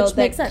 which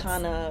makes sense.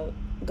 Kind of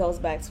goes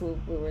back to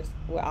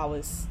what I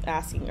was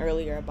asking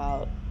earlier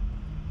about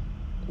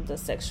the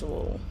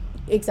sexual.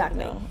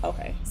 Exactly.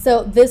 Okay.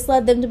 So this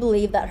led them to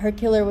believe that her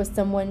killer was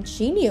someone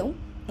she knew.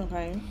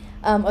 Okay.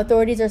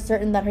 Authorities are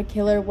certain that her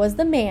killer was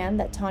the man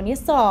that Tanya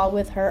saw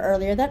with her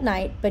earlier that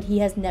night, but he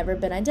has never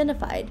been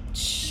identified.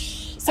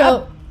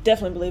 So I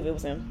definitely believe it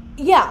was him.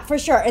 Yeah, for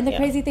sure. And the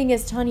crazy thing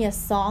is Tanya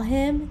saw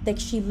him. Like,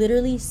 she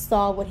literally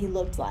saw what he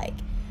looked like.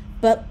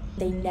 But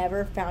they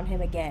never found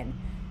him again.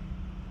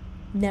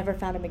 Never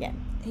found him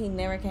again. He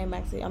never came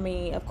back to. I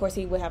mean, of course,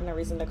 he would have no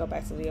reason to go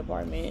back to the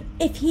apartment.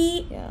 If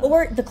he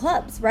or the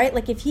clubs, right?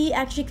 Like if he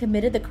actually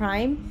committed the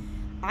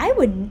crime, I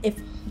would.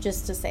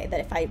 Just to say that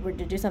if I were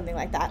to do something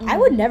like that, I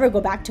would never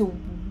go back to,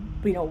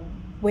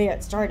 where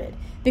it started.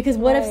 Because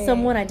what if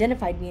someone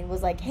identified me and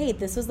was like, "Hey,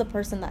 this was the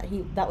person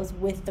that was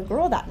with the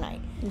girl that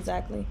night."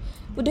 Exactly.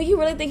 But do you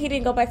really think he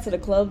didn't go back to the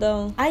club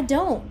though? I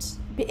don't.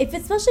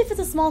 Especially if it's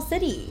a small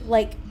city,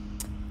 like.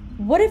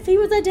 What if he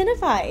was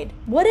identified?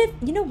 What if,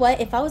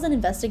 if I was an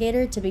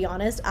investigator, to be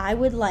honest, I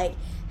would,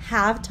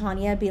 have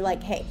Tanya be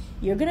like, hey,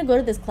 you're going to go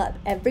to this club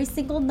every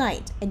single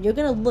night, and you're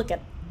going to look at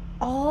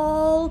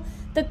all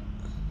the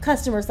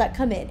customers that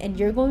come in, and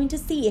you're going to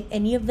see if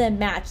any of them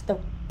match the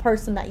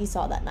person that you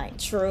saw that night.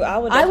 True.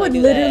 I would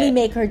literally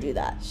make her do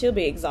that. She'll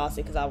be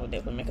exhausted because I would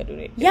definitely make her do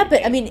that. Yeah,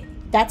 but, I mean,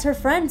 that's her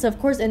friend, so of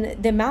course,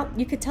 and the amount,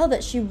 you could tell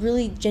that she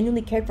really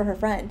genuinely cared for her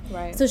friend.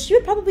 Right. So she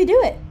would probably do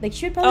it. Like,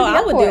 she would probably be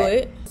up for it. I would do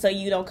it. So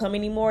you don't come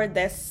anymore,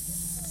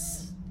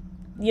 that's,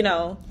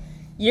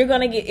 you're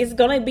gonna it's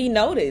gonna be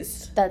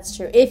noticed. That's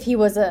true. If he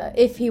was a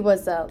that's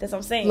what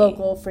I'm saying.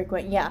 Local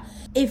frequent, yeah.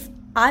 If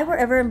I were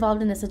ever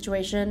involved in a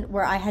situation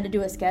where I had to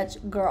do a sketch,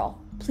 girl,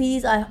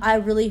 please, I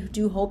really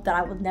do hope that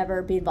I would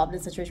never be involved in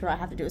a situation where I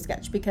have to do a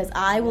sketch, because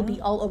I will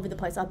be all over the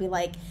place. I'll be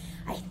like,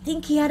 I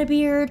think he had a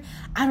beard.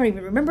 I don't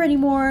even remember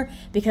anymore,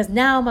 because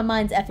now my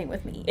mind's effing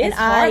with me. It's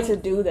hard to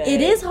do that.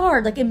 It is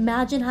hard. Like,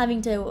 imagine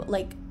having to,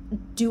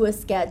 do a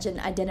sketch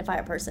and identify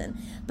a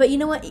person. But you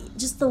know what?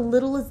 Just the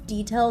littlest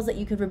details that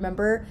you could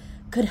remember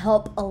could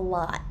help a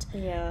lot.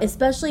 Yeah.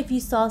 Especially if you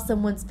saw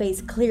someone's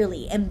face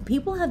clearly. And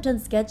people have done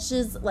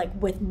sketches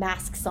with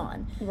masks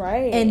on.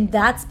 Right. And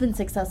that's been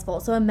successful.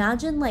 So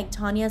imagine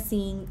Tanya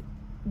seeing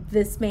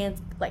this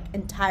man's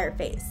entire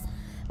face.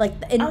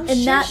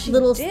 In that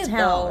little town.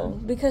 Though,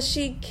 because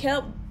she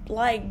kept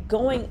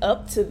going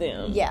up to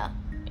them. Yeah.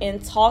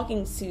 And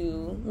talking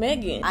to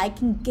Megan. I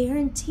can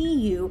guarantee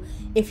you,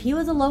 if he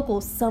was a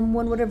local,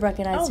 someone would have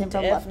recognized him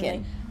from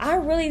Lufkin. I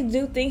really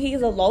do think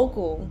he's a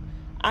local.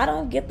 I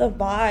don't get the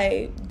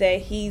vibe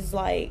that he's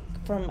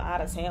from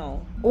out of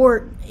town.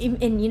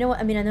 And you know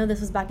what? I mean, I know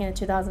this was back in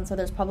the 2000s, so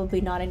there's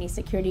probably not any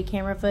security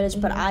camera footage.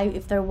 But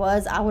if there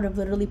was, I would have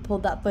literally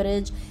pulled that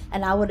footage,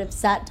 and I would have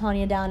sat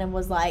Tanya down and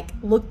was like,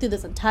 look through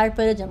this entire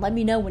footage and let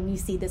me know when you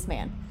see this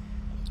man.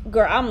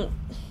 Girl,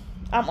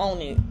 I'm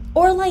on it.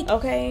 Or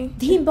okay,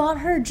 he bought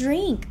her a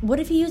drink. What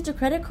if he used a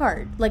credit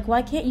card?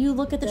 Why can't you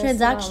look at the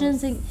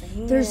transactions? And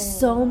there's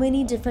so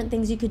many different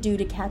things you could do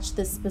to catch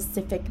this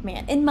specific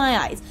man. In my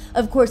eyes,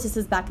 of course, this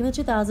is back in the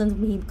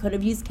 2000s. He could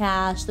have used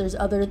cash. There's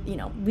other,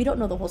 we don't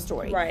know the whole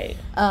story, right?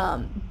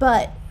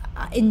 But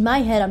in my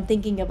head, I'm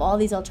thinking of all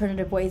these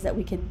alternative ways that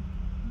we could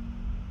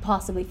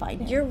possibly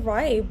find him. You're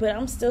right, but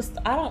I'm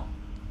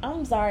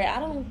sorry. I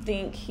don't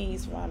think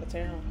he's from out of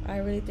town. I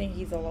really think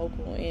he's a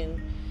local,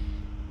 and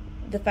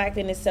the fact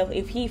in itself,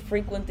 if he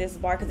frequent this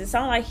bar, because it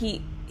sounds like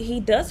he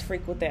does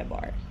frequent that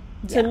bar.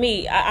 Yeah. To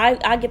me,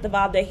 I get the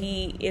vibe that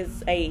he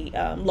is a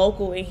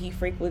local, and he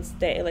frequents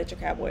that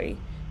Electric Cowboy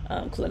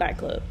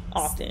nightclub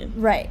often.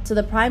 Right. So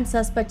the prime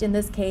suspect in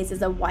this case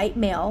is a white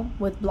male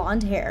with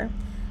blonde hair,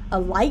 a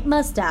light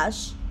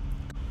mustache,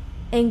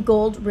 and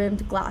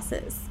gold-rimmed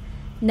glasses.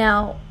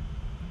 Now,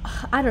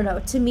 I don't know.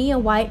 To me, a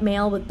white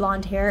male with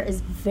blonde hair is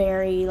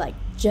very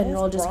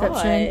general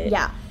description.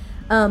 Yeah.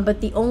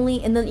 But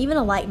and then even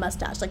a light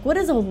mustache. What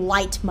is a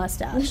light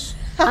mustache?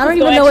 I don't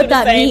even know what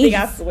that means. Thing,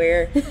 I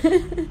swear.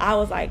 I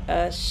was like,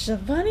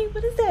 Shavani,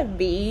 what does that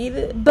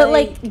mean?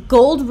 But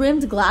gold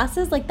rimmed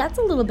glasses, that's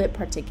a little bit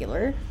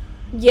particular.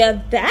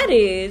 Yeah, that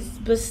is.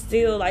 But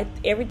still,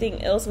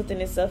 everything else within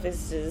itself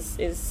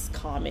is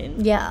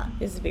common. Yeah,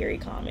 it's very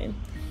common.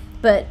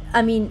 But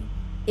I mean,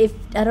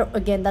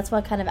 again, that's why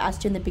I kind of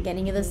asked you in the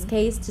beginning of this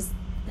case, just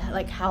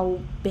how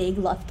big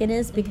Lufkin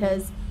is,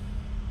 because.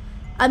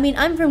 I mean,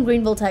 I'm from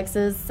Greenville,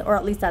 Texas, or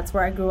at least that's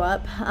where I grew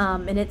up,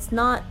 and it's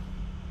not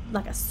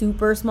a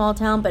super small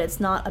town, but it's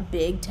not a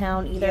big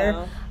town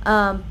either.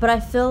 Yeah. But I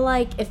feel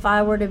like if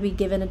I were to be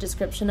given a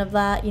description of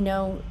that,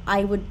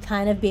 I would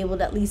kind of be able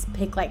to at least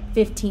pick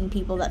 15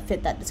 people that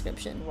fit that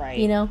description, right?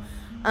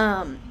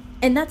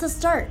 And that's a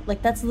start.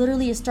 That's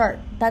literally a start.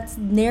 That's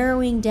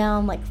narrowing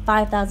down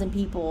 5,000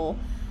 people,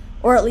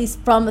 or at least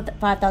from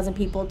 5,000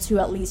 people to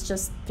at least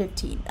just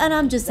 15. And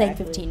I'm just saying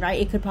 15, right?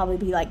 It could probably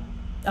be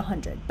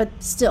 100, but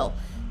still,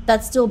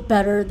 that's still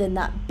better than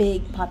that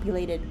big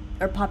population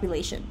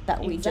that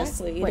we just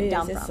went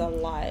down from. It's a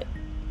lot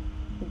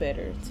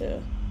better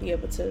to be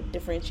able to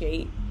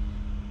differentiate,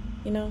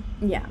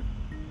 Yeah.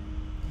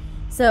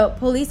 So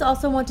police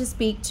also want to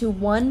speak to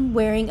one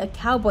wearing a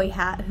cowboy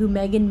hat who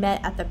Megan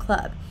met at the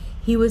club.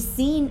 He was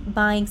seen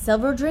buying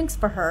several drinks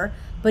for her,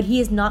 but he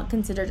is not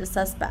considered a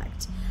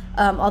suspect,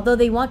 although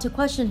they want to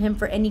question him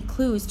for any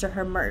clues to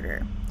her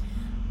murder.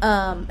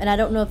 And I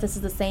don't know if this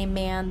is the same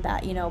man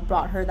that,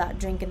 brought her that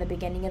drink in the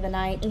beginning of the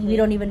night. Mm-hmm. We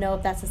don't even know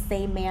if that's the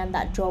same man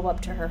that drove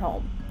up to her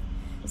home.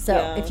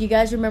 So if you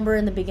guys remember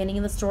in the beginning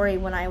of the story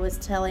when I was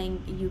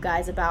telling you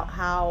guys about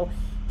how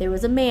there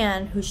was a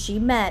man who she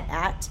met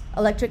at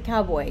Electric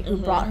Cowboy who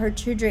brought her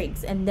 2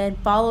 drinks and then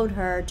followed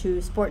her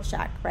to Sports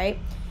Shack, right?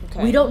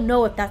 Okay. We don't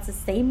know if that's the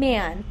same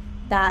man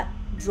that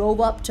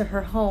drove up to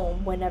her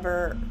home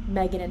whenever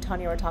Megan and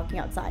Tanya were talking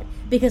outside,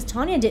 because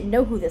Tanya didn't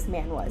know who this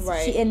man was,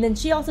 right? And then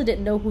she also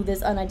didn't know who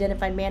this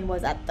unidentified man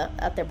was at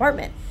the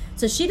apartment,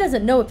 so she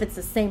doesn't know if it's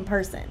the same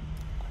person.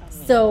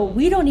 So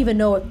we don't even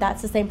know if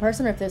that's the same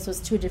person or if this was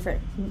 2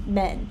 different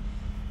men.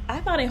 I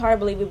find it hard to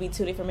believe it would be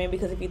 2 different men,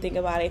 because if you think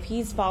about it, if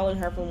he's following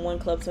her from one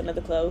club to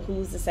another club,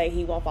 who's to say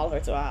he won't follow her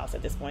to a house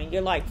at this point?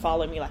 You're like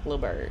following me like a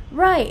little bird,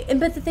 right? And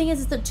but the thing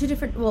is, it's the 2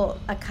 different. Well,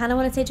 I kind of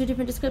want to say 2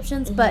 different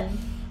descriptions, but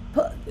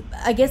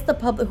I guess the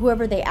public,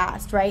 whoever they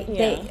asked, right?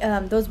 Yeah.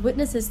 They those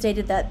witnesses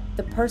stated that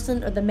the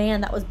person or the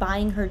man that was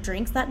buying her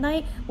drinks that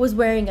night was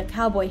wearing a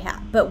cowboy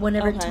hat. But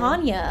whenever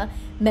Tanya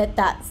met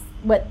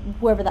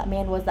whoever that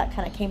man was that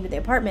kind of came to the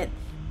apartment,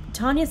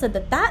 Tanya said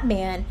that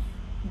man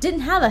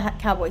didn't have a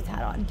cowboy's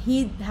hat on.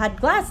 He had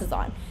glasses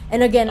on.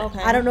 And again,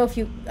 I don't know if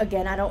you.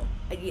 Again,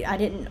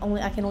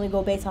 I can only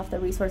go based off the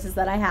resources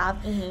that I have,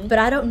 but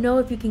I don't know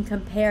if you can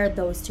compare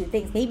those 2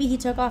 things. Maybe he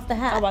took off the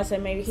hat. I was about to say,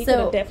 maybe he could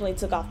have definitely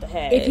took off the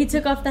hat. If he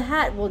took off the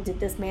hat, well, did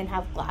this man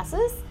have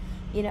glasses?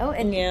 You know,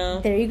 and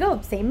there you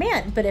go, same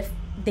man. But if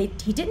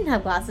he didn't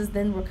have glasses,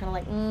 then we're kind of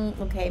like,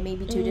 okay,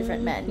 maybe 2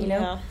 different men. You know,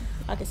 yeah,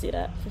 I can see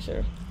that for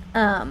sure.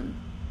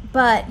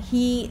 But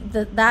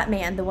that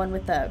man, the one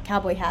with the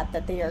cowboy hat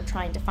that they are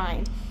trying to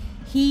find,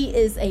 he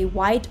is a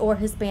white or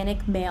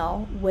Hispanic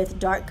male with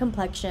dark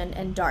complexion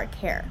and dark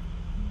hair.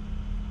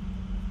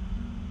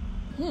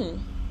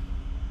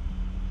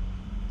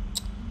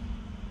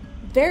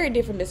 Very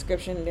different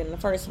description than the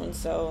first one,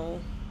 so...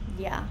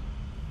 Yeah.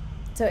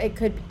 So it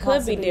could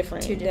be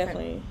different. 2 different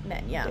definitely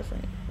men, yeah.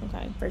 Different,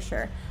 okay. For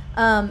sure.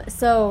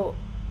 So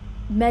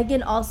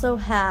Megan also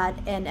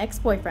had an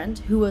ex-boyfriend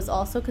who was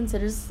also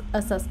considered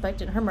a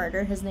suspect in her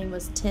murder. His name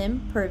was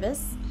Tim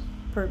Purvis.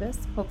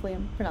 Hopefully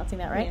I'm pronouncing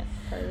that right. Yeah,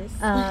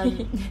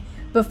 Purvis.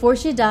 Before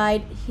she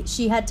died,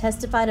 she had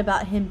testified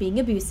about him being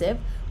abusive,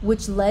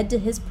 which led to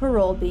his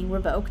parole being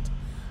revoked.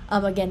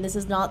 Again, this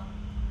is not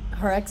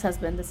her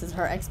ex-husband. This is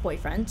her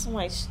ex-boyfriend.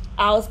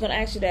 I was going to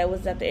ask you that.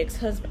 Was that the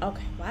ex-husband?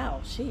 Okay,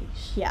 wow,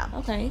 sheesh. Yeah.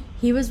 Okay.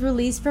 He was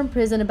released from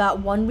prison about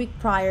 1 week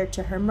prior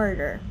to her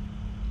murder.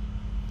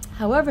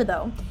 However,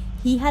 though,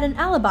 he had an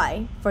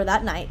alibi for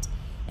that night,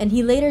 and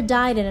he later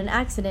died in an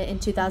accident in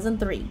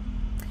 2003.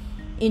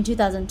 In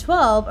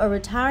 2012, a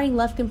retiring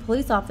Lufkin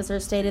police officer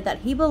stated that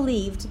he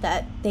believed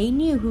that they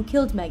knew who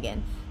killed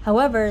Megan.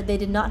 However, they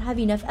did not have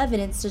enough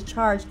evidence to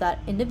charge that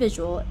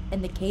individual,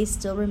 and the case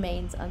still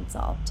remains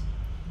unsolved.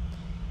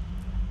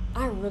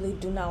 I really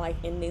do not like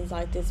endings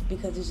like this,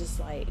 because it's just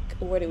like,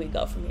 where do we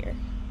go from here?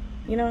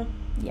 You know?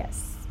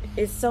 Yes.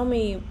 It's so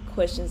many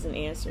questions and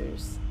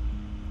answers.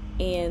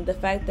 And the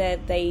fact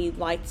that they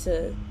like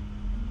to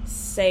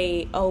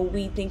say, oh,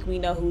 we think we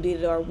know who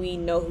did it, or we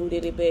know who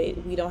did it,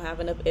 but we don't have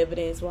enough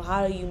evidence. Well,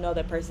 how do you know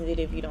that person did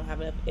it if you don't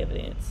have enough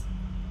evidence?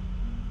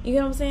 You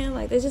know what I'm saying?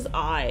 Like, it's just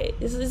odd.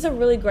 It's a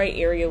really great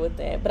area with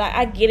that. But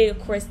I get it. Of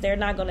course, they're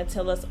not going to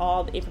tell us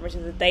all the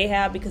information that they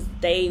have, because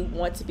they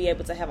want to be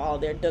able to have all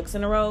their ducks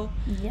in a row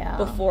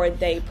before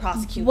they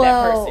prosecute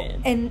that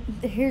person. And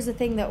here's the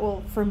thing that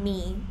will, for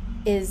me,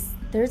 is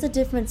there's a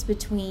difference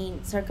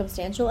between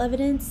circumstantial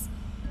evidence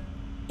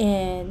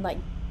and, like,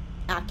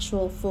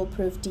 actual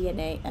foolproof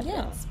DNA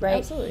evidence, right?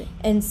 Absolutely.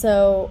 And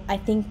so I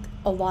think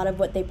a lot of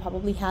what they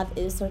probably have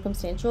is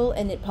circumstantial,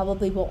 and it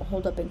probably won't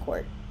hold up in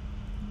court.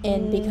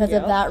 And because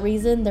of that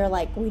reason, they're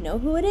like, we know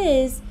who it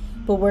is,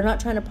 but we're not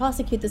trying to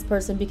prosecute this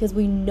person because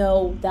we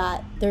know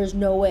that there's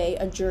no way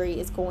a jury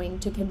is going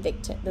to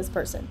convict this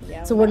person.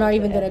 Yeah, so we're not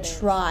even going to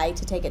try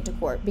to take it to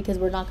court, because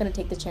we're not going to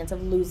take the chance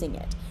of losing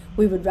it.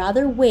 We would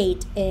rather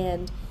wait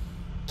and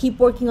keep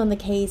working on the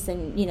case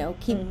and, you know,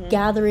 keep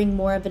gathering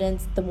more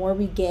evidence. The more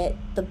we get,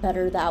 the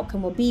better the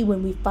outcome will be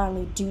when we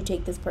finally do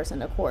take this person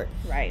to court.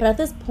 Right. But at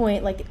this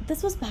point, like,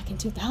 this was back in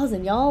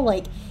 2000, y'all.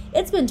 Like,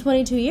 it's been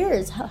 22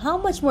 years. How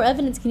much more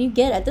evidence can you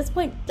get at this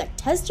point? Like,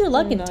 test your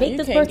luck and take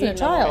this person to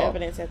trial. No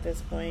evidence at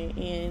this point.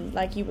 And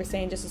like you were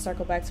saying, just to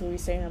circle back to what you were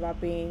saying about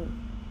being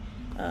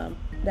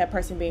that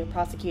person being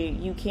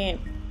prosecuted, you can't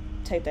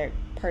take that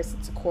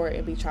person to court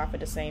and be tried for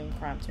the same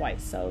crime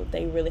twice. So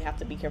they really have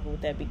to be careful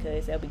with that,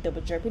 because that'll be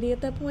double jeopardy at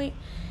that point.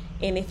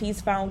 And if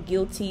he's found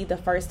guilty the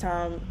first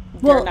time,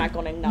 they're not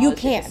going to acknowledge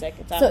it the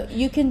second time. So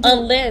you can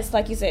unless,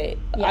 like you said,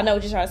 I know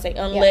what you're trying to say,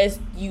 unless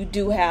you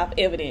do have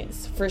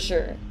evidence for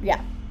sure.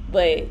 Yeah.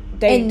 But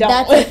they don't. And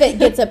that's if it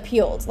gets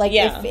appealed. Like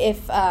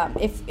if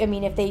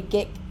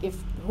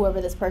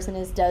whoever this person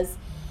is does,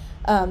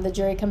 the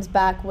jury comes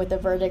back with a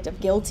verdict of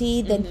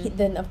guilty,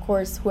 then of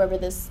course whoever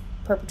this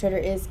perpetrator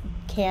is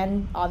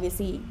can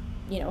obviously,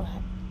 you know,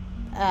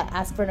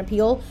 ask for an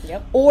appeal.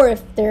 Yep. Or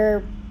if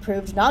they're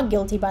proved not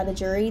guilty by the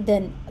jury,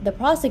 then the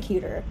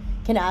prosecutor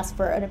can ask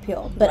for an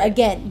appeal. But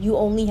again, you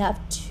only have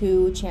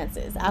 2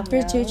 chances.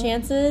 After 2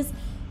 chances,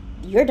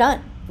 you're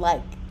done.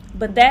 Like,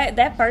 But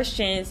that first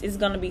chance is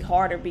going to be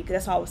harder, because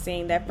that's all I was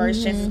saying. That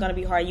first chance is going to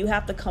be hard. You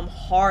have to come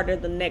harder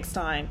the next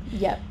time.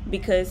 Yep.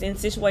 Because in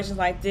situations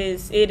like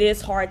this, it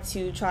is hard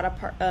to try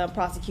to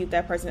prosecute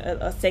that person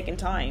a second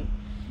time.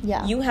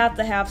 Yeah. You have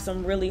to have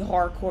some really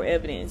hardcore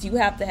evidence. You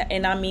have to,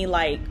 and I mean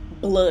like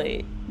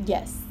blood.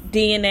 Yes.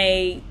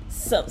 DNA,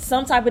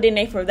 some type of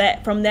DNA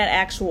from that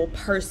actual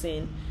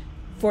person,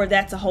 for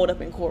that to hold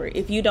up in court.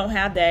 If you don't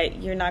have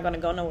that, you're not going to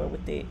go nowhere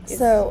with it.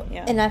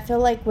 And I feel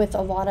like with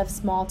a lot of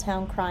small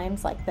town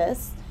crimes like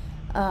this,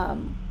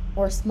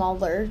 or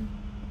smaller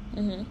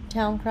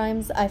town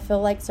crimes, I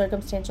feel like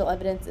circumstantial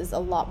evidence is a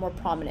lot more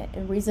prominent.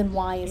 And reason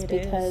why is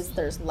because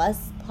there's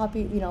less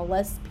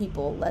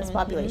people, less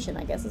population,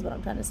 I guess is what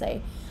I'm trying to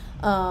say.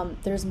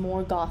 There's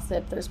more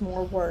gossip, there's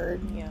more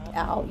word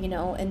out,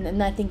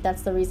 and I think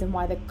that's the reason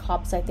why the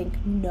cops, I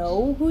think,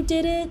 know who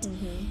did it,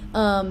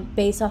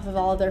 based off of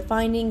all of their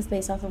findings,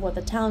 based off of what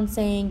the town's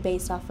saying,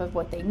 based off of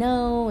what they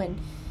know, and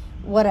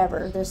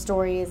whatever their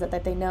story is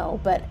that they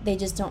know, but they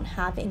just don't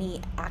have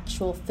any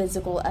actual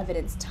physical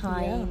evidence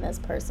tying this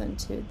person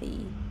to the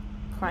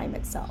crime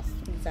itself.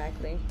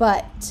 Exactly.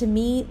 But to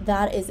me,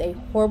 that is a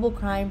horrible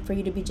crime for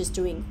you to be just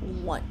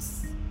doing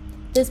once.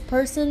 This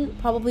person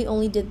probably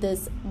only did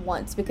this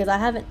once, because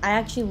I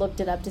actually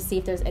looked it up to see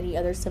if there's any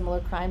other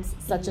similar crimes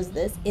such as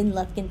this in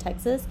Lufkin,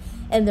 Texas,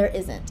 and there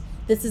isn't.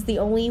 This is the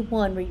only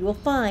one where you will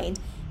find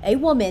a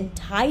woman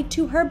tied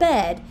to her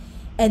bed,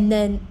 and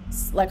then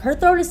like her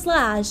throat is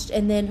slashed,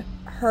 and then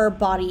her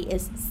body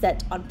is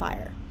set on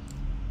fire.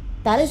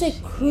 That is a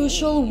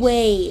crucial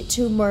way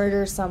to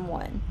murder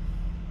someone.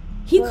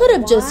 He could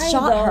have just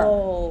shot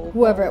her,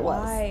 whoever it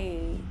was. Why?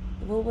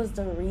 What was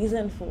the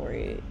reason for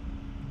it?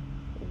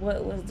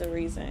 What was the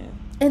reason?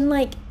 And,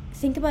 like,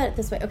 think about it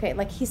this way. Okay,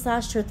 like, he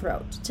slashed her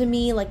throat. To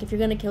me, like, if you're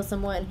going to kill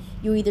someone,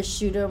 you either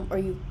shoot him or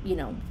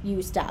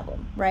you stab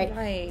him, right?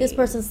 Right. This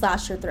person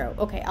slashed her throat.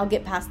 Okay, I'll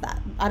get past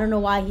that. I don't know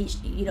why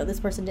this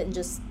person didn't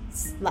just,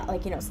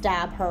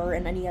 stab her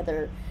in any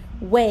other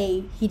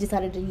way. He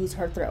decided to use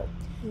her throat.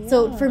 Yeah,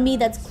 so, for me,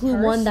 that's clue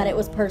one, that it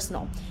was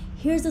personal.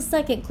 Here's a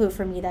second clue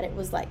for me, that it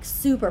was, like,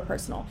 super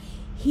personal.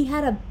 He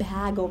had a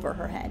bag over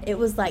her head. It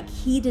was like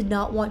he did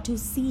not want to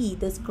see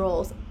this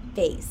girl's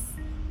face.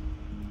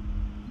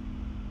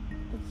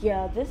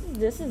 Yeah,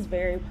 this is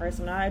very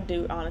personal. I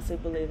do honestly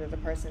believe that the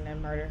person that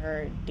murdered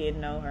her did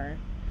know her.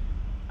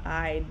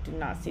 I do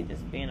not see this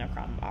being a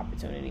crime of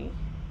opportunity,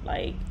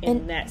 like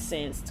in that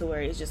sense, to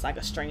where it's just like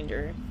a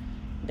stranger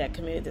that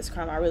committed this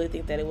crime. I really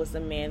think that it was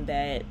the man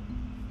that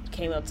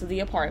came up to the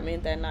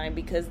apartment that night,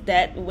 because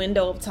that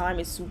window of time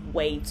is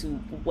way too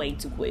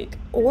quick.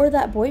 Or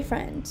that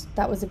boyfriend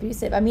that was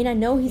abusive. I mean, I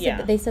know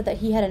they said that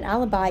he had an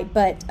alibi,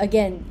 but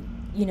again,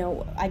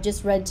 I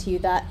just read to you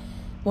that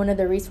one of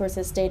the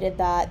resources stated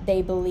that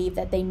they believe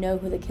that they know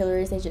who the killer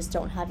is. They just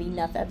don't have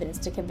enough evidence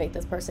to convict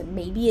this person.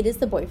 Maybe it is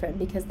the boyfriend,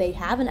 because they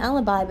have an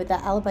alibi, but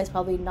that alibi is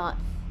probably not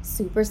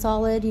super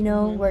solid,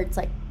 where it's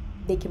like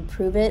they can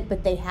prove it,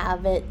 but they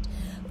have it.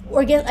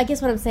 Or I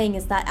guess what I'm saying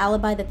is that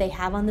alibi that they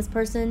have on this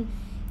person,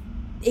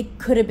 it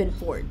could have been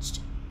forged.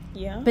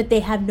 Yeah. But they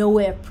have no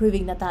way of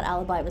proving that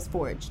alibi was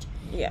forged.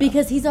 Yeah.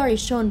 Because he's already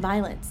shown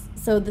violence.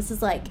 So this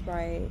is like,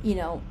 right.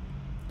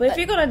 But if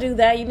you're going to do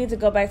that, you need to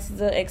go back to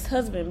the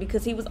ex-husband,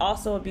 because he was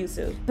also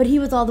abusive. But he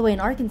was all the way in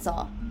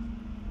Arkansas.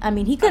 I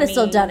mean, he could have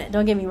still done it.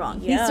 Don't get me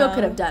wrong. Yeah, he still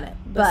could have done it.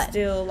 But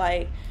still,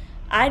 like,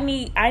 I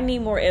need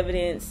more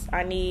evidence.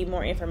 I need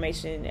more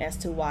information as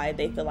to why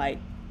they feel like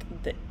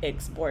the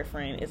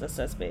ex-boyfriend is a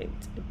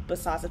suspect,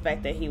 besides the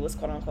fact that he was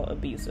quote-unquote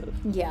abusive.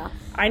 Yeah.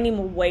 I need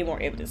way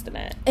more evidence than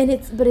that.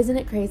 But isn't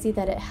it crazy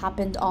that it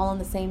happened all on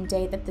the same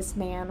day that this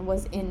man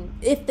was in,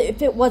 if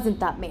it wasn't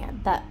that man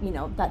that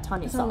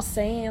Tanya saw. I'm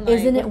saying, like,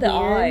 isn't it the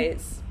weird?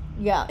 odds?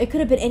 Yeah, it could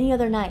have been any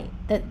other night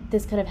that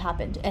this could have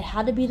happened. It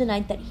had to be the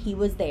night that he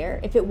was there,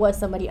 if it was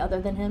somebody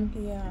other than him.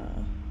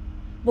 Yeah.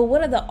 But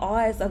what are the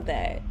odds of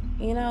that?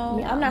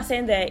 Yeah. I'm not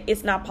saying that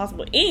it's not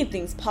possible.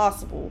 Anything's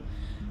possible.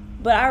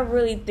 But I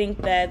really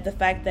think that the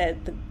fact that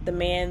the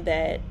man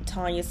that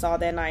Tanya saw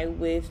that night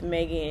with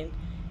Megan,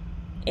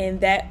 in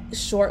that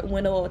short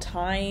window of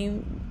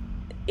time,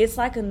 it's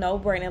like a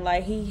no-brainer.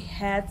 Like, he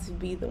had to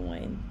be the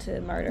one to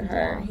murder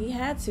her. Yeah. He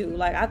had to.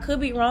 Like, I could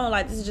be wrong.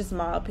 Like, this is just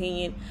my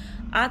opinion.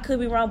 I could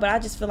be wrong, but I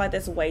just feel like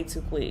that's way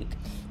too quick.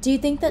 Do you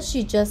think that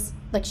she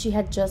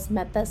had just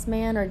met this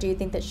man, or do you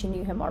think that she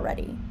knew him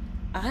already?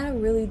 I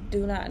really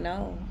do not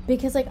know.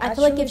 Because, like, I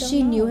feel like if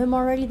she knew him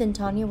already, then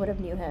Tanya would have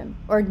knew him,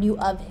 or knew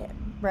of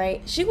him,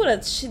 right?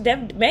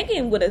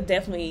 Megan would have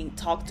definitely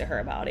talked to her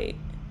about it.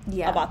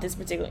 Yeah. About this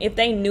particular, if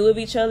they knew of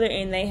each other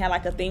and they had,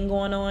 like, a thing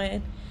going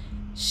on,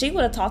 she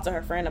would have talked to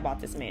her friend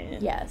about this man.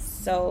 Yes.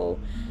 So,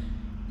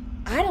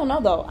 I don't know,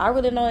 though. I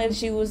really don't know if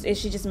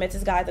she just met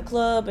this guy at the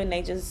club and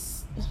they just,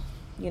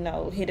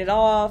 hit it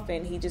off,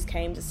 and he just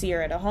came to see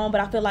her at her home.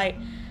 But I feel like,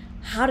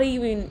 how do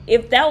you even,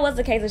 if that was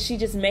the case, if she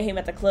just met him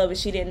at the club and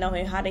she didn't know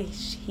him, how did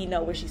he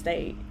know where she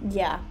stayed?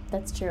 Yeah,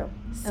 that's true.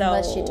 So,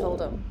 unless she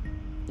told him.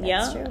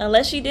 That's true.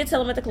 Unless she did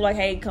tell him at the club, like,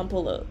 hey, come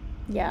pull up.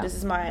 Yeah. This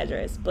is my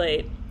address.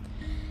 But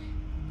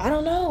I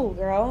don't know,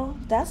 girl.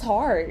 That's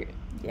hard.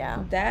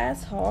 Yeah,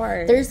 that's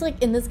hard. There's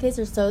like in this case,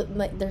 there's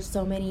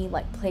so many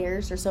like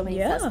players or so many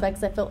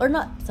suspects. I feel, or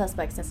not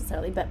suspects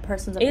necessarily, but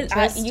persons of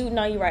interest. You're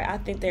right. I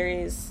think there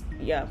is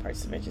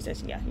persons of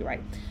interest. Yeah, you're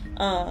right.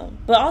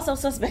 But also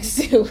suspects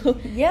too.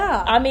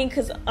 Yeah. I mean,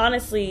 because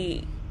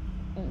honestly,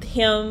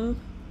 him,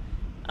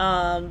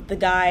 the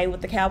guy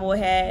with the cowboy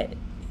hat,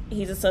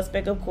 he's a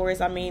suspect, of course.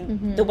 I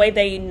mean, the way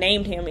they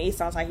named him, it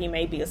sounds like he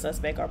may be a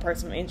suspect or a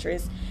person of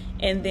interest.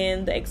 And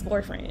then the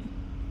ex-boyfriend.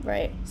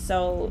 Right.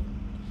 So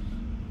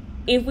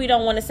if we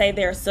don't want to say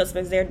they're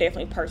suspects, they're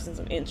definitely persons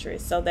of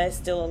interest. So that's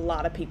still a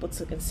lot of people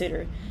to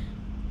consider.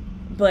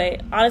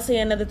 But honestly,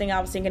 another thing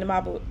I was thinking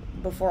about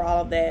before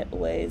all of that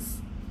was,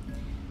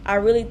 I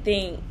really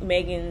think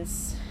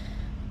Megan's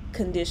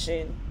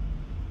condition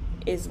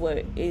is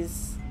why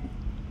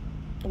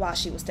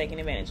she was taken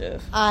advantage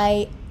of.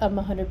 I am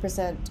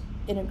 100%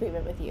 in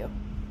agreement with you.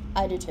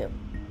 I do too.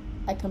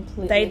 I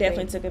completely They agree.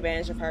 definitely took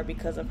advantage of her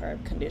because of her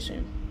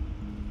condition.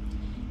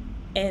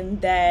 And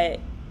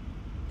that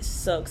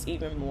sucks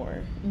even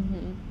more.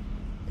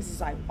 This is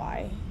like,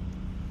 why?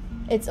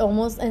 It's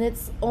almost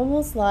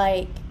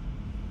like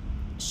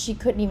she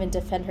couldn't even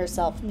defend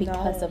herself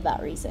because of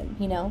that reason,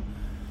 you know?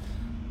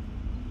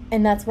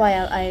 And that's why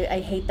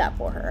I hate that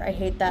for her. I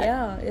hate that.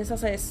 Yeah, it's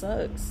also, it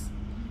sucks.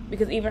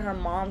 Because even her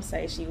mom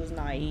says she was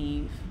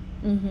naive.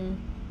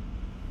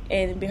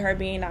 And her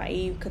being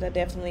naive could have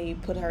definitely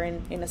put her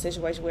in a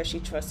situation where she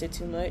trusted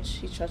too much.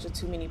 She trusted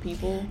too many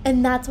people.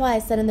 And that's why I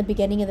said in the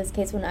beginning of this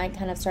case, when I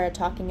kind of started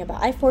talking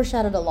about, I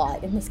foreshadowed a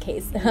lot in this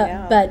case.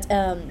 Yeah. But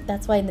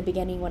that's why in the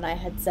beginning when I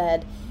had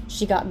said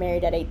she got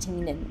married at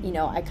 18 and, you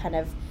know, I kind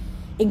of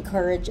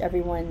encourage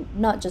everyone,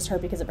 not just her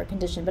because of her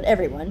condition, but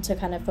everyone to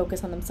kind of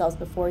focus on themselves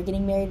before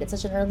getting married at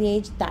such an early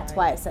age. That's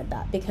why I said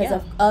that. Because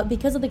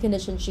of the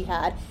condition she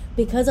had,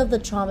 because of the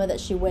trauma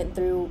that she went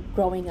through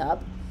growing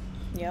up.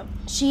 Yep.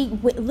 She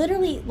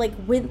literally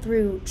went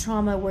through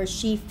trauma where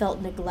she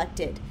felt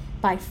neglected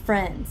by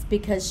friends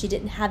because she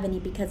didn't have any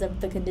because of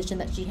the condition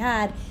that she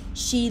had.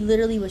 She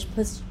literally was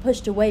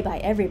pushed away by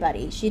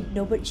everybody. She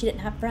didn't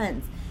have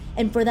friends,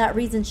 and for that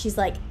reason, she's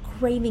like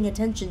craving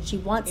attention. She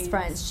wants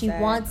friends. She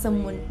wants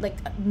someone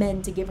like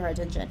men to give her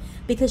attention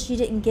because she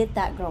didn't get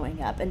that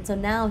growing up, and so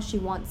now she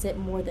wants it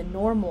more than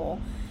normal.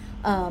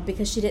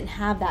 Because she didn't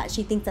have that.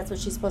 She thinks that's what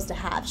she's supposed to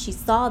have. She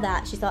saw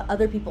that. She saw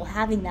other people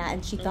having that,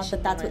 and she thought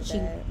that's what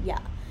she... Yeah.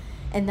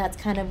 And that's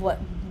kind of what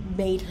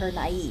made her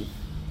naive.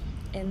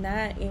 And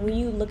when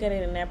you look at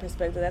it in that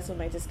perspective, that's what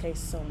makes this case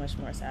so much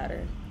more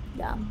sadder.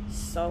 Yeah.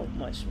 So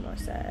much more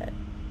sad.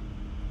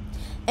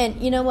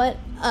 And you know what?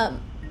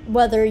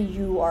 Whether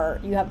you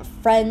have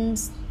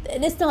friends...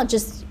 And it's not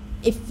just...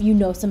 if you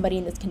know somebody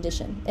in this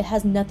condition. It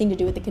has nothing to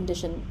do with the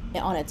condition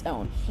on its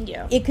own.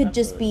 Yeah. It could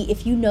just be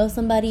if you know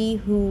somebody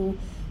who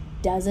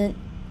doesn't,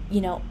 you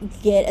know,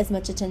 get as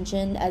much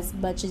attention as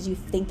much as you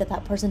think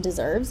that person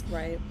deserves.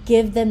 Right.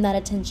 Give them that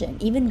attention.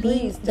 Even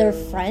being their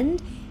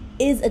friend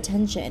is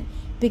attention.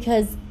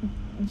 Because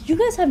you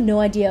guys have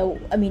no idea,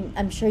 I mean,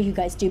 I'm sure you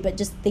guys do, but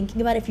just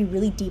thinking about it, if you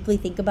really deeply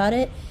think about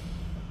it,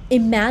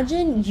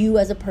 imagine you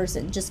as a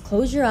person. Just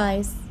close your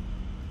eyes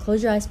for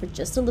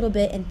just a little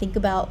bit and think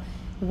about,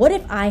 what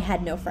if I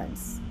had no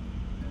friends?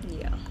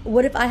 Yeah.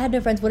 What if I had no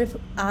friends? What if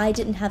I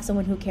didn't have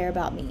someone who cared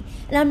about me?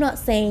 And I'm not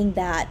saying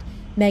that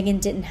Megan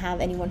didn't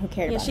have anyone who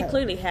cared about her. Yeah, she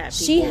clearly had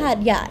people. She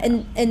had,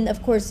 and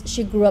of course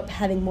she grew up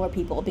having more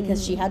people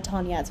because she had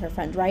Tanya as her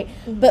friend, right?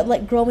 But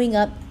like growing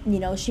up, you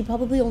know, she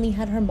probably only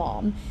had her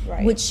mom,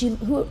 right,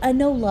 who I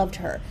know loved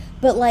her.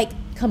 But like,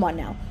 come on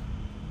now.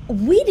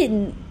 We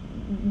didn't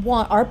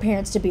want our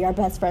parents to be our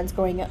best friends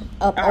growing up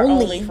our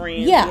only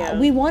friends. Yeah,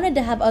 we wanted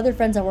to have other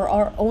friends that were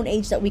our own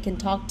age that we can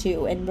talk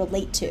to and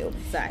relate to.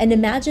 Exactly. And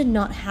imagine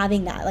not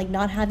having that, like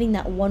not having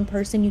that one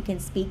person you can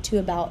speak to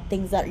about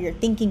things that you're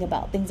thinking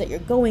about, things that you're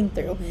going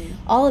through,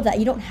 all of that.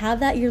 You don't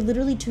have that. You're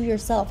literally to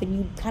yourself, and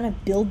you kind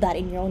of build that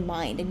in your own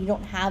mind, and you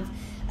don't have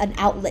an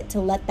outlet to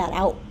let that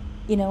out,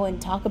 you know,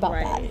 and talk about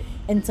that.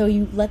 And so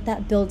you let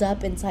that build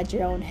up inside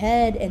your own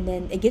head, and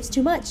then it gets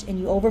too much and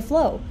you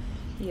overflow.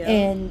 Yeah.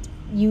 And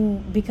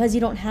because you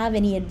don't have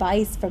any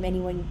advice from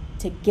anyone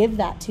to give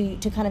that to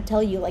kind of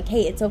tell you like,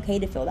 hey, it's okay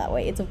to feel that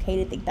way, it's okay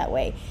to think that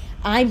way,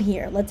 I'm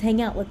here, let's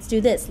hang out, let's do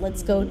this,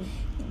 let's go.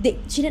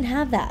 She didn't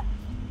have that.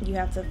 You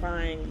have to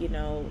find, you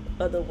know,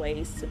 other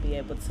ways to be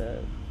able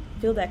to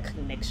feel that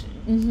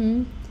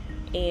connection.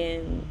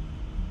 And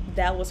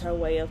that was her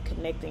way of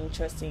connecting,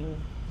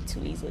 trusting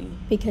too easily,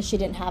 because she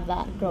didn't have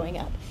that growing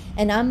up.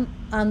 And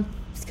I'm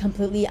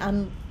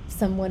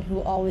someone who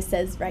always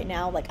says right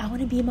now, like, I want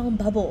to be in my own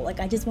bubble.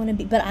 Like, I just want to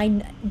be, but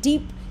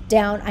deep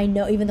down, I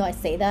know, even though I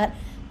say that,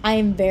 I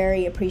am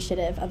very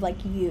appreciative of,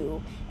 like,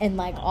 you and,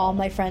 like, all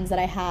my friends that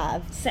I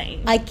have.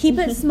 Same. I keep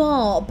it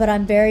small, but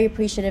I'm very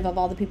appreciative of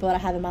all the people that I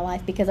have in my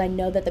life, because I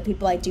know that the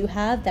people I do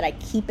have that I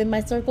keep in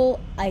my circle,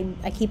 I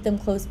keep them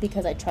close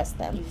because I trust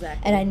them.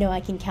 Exactly. And I know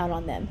I can count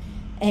on them.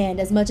 And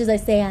as much as I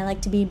say I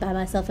like to be by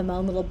myself in my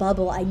own little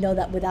bubble, I know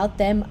that without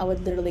them, I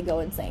would literally go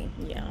insane.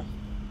 Yeah.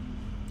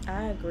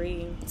 I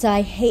agree. So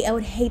I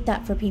would hate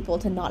that for people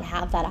to not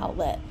have that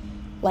outlet,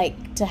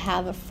 like to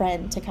have a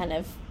friend to kind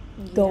of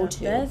go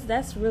to.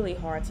 That's really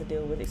hard to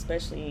deal with,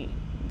 especially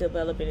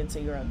developing into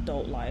your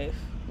adult life.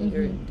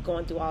 You're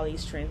going through all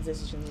these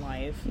transitions in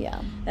life.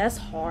 Yeah. That's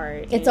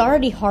hard. It's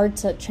already hard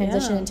to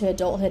transition into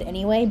adulthood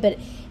anyway, but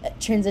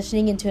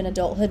transitioning into an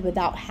adulthood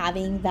without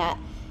having that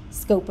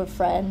scope of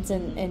friends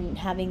and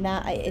having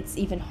that, it's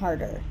even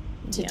harder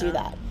to do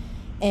that.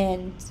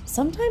 And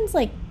sometimes,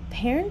 like,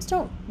 parents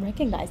don't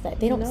recognize that.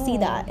 They don't see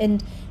that.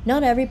 And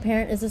not every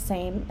parent is the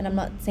same. And I'm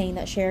not saying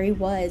that Sherry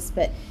was,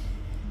 but,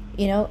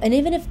 you know, and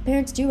even if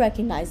parents do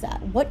recognize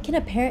that, what can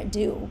a parent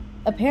do?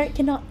 A parent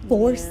cannot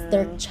force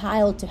their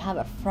child to have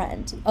a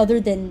friend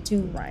other than to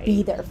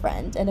be their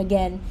friend. And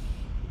again,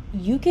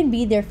 you can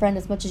be their friend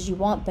as much as you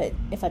want, but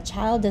if a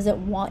child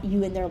doesn't want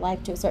you in their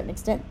life to a certain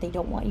extent, they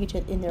don't want you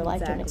in their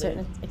life to a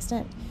certain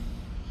extent.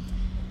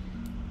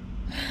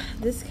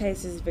 This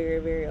case is very,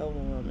 very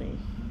overwhelming.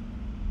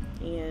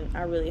 And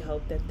I really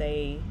hope that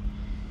they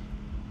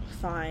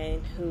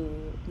find who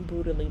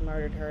brutally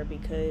murdered her,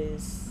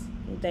 because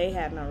they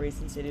had no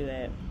reason to do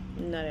that.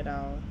 None at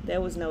all. There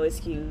was no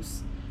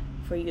excuse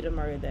for you to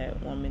murder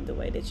that woman the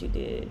way that you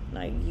did.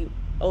 Like, you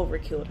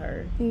overkilled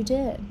her. You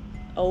did.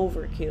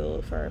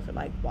 Overkilled for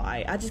like,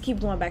 why? I just keep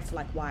going back to,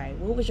 like, why?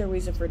 What was your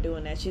reason for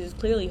doing that? She was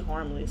clearly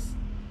harmless.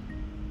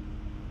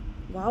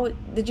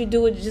 Did you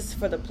do it just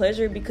for the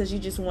pleasure, because you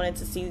just wanted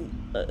to see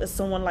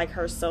someone like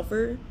her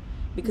suffer?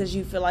 Because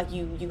you feel like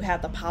you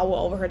have the power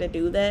over her to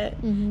do that?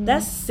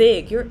 That's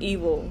sick. You're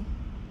evil.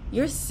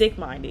 You're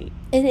sick-minded.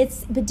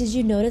 But did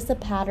you notice a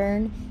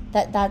pattern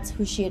that's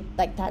who she,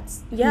 like,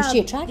 that's who she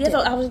attracted? Yeah, so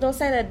I was going to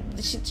say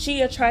that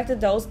she attracted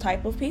those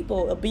type of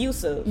people.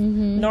 Abusive,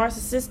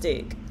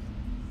 narcissistic.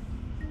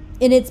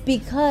 And it's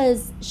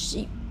because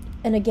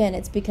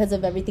it's because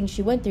of everything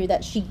she went through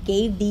that she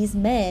gave these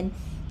men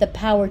the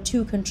power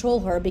to control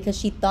her, because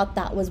she thought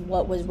that was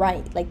what was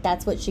right. Like,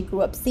 that's what she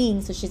grew up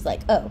seeing. So she's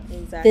like, oh,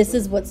 this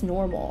is what's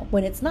normal,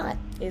 when it's not.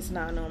 It's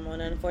not normal.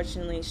 And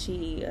unfortunately,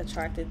 she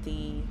attracted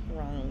the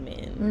wrong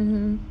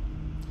men.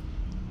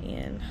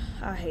 And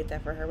I hate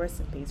that for her. Rest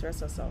in peace. Rest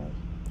her soul.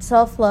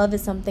 Self-love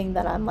is something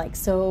that I'm like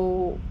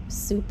that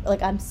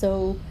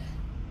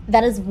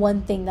is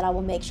one thing that I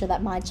will make sure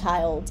that my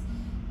child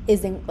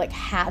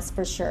has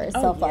for sure, is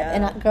self-love.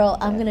 And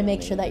I'm going to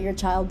make sure that your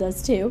child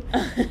does too.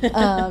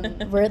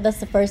 That's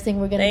the first thing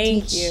we're going to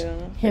teach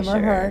him or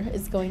her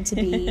is going to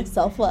be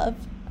self-love.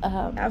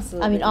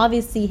 Absolutely. I mean,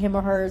 obviously him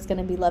or her is going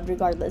to be loved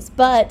regardless,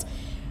 but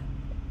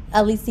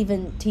at least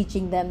even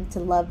teaching them to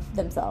love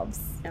themselves.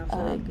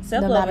 Absolutely.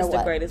 Self-love is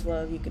the greatest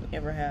love you can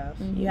ever have.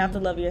 You have to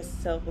love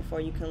yourself before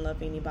you can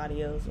love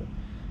anybody else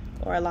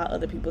or allow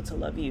other people to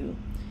love you.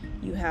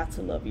 You have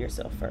to love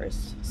yourself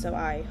first. So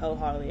I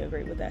wholeheartedly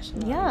agree with that,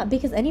 Shalani. Yeah,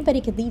 because anybody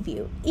could leave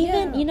you.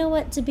 Even, you know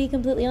what, to be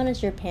completely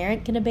honest, your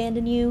parent can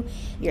abandon you,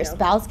 your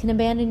spouse can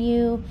abandon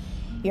you,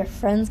 your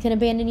friends can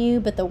abandon you,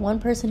 but the one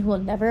person who will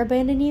never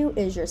abandon you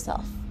is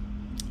yourself.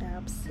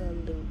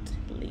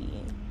 Absolutely.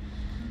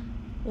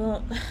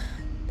 Well,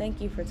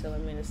 thank you for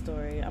telling me the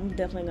story. I'm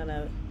definitely going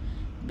to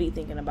be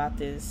thinking about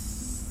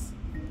this.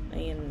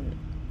 And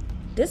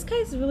this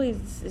case really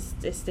is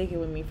sticking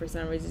with me for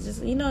some reason.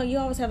 Just, you know, you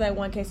always have that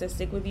one case that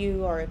stick with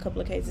you, or a couple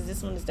of cases.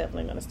 This one is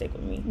definitely going to stick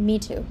with me. Me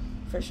too.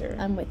 For sure.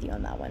 I'm with you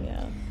on that one.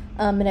 Yeah.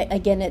 And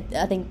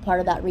I think part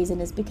of that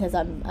reason is because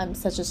I'm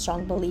such a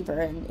strong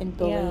believer in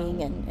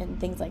bullying and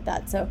things like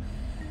that. So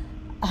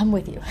I'm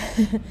with you.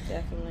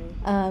 Definitely.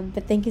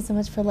 But thank you so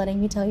much for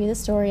letting me tell you the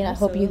story, and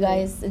Absolutely. I hope you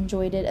guys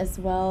enjoyed it as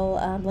well.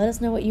 Let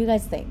us know what you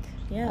guys think.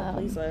 Yeah,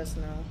 please let us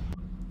know.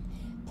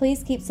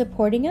 Please keep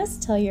supporting us.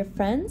 Tell your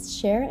friends,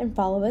 share, and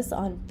follow us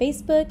on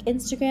Facebook,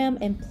 Instagram,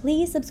 and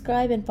please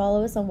subscribe and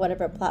follow us on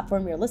whatever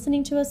platform you're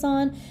listening to us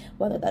on,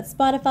 whether that's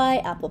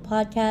Spotify, Apple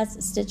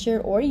Podcasts,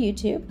 Stitcher, or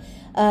YouTube.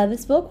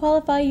 This will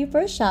qualify you for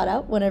a shout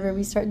out whenever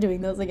we start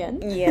doing those again.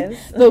 Yes.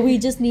 But we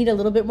just need a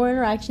little bit more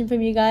interaction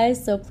from you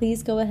guys, so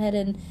please go ahead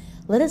and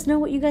let us know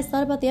what you guys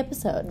thought about the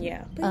episode.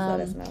 Yeah, please let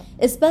us know.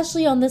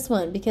 Especially on this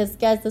one, because,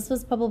 guys, this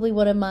was probably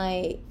one of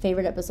my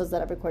favorite episodes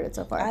that I've recorded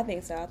so far. I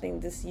think so. I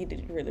think you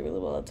did really, really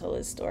well to tell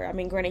this story. I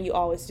mean, granted, you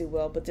always do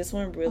well, but this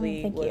one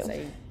really was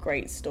a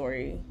great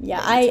story. Yeah,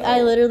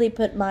 I literally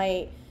put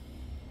I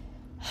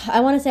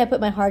want to say I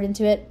put my heart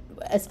into it.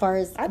 As far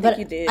as I think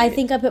you did. I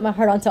think I put my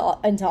heart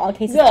into all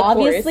cases, yeah,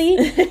 obviously.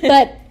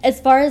 But as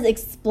far as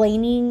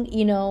explaining,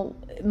 you know,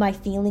 my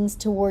feelings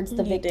towards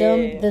the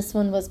victim, this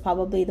one was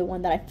probably the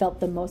one that I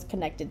felt the most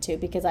connected to,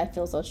 because I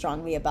feel so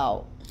strongly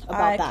about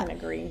that. I can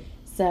agree.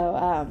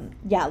 So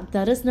yeah,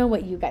 let us know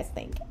what you guys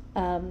think.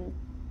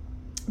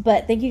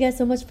 But thank you guys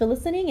so much for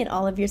listening and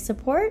all of your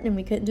support, and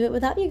we couldn't do it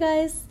without you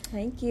guys.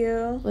 Thank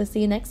you. We'll see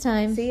you next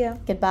time. See ya.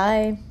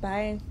 Goodbye.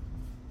 Bye.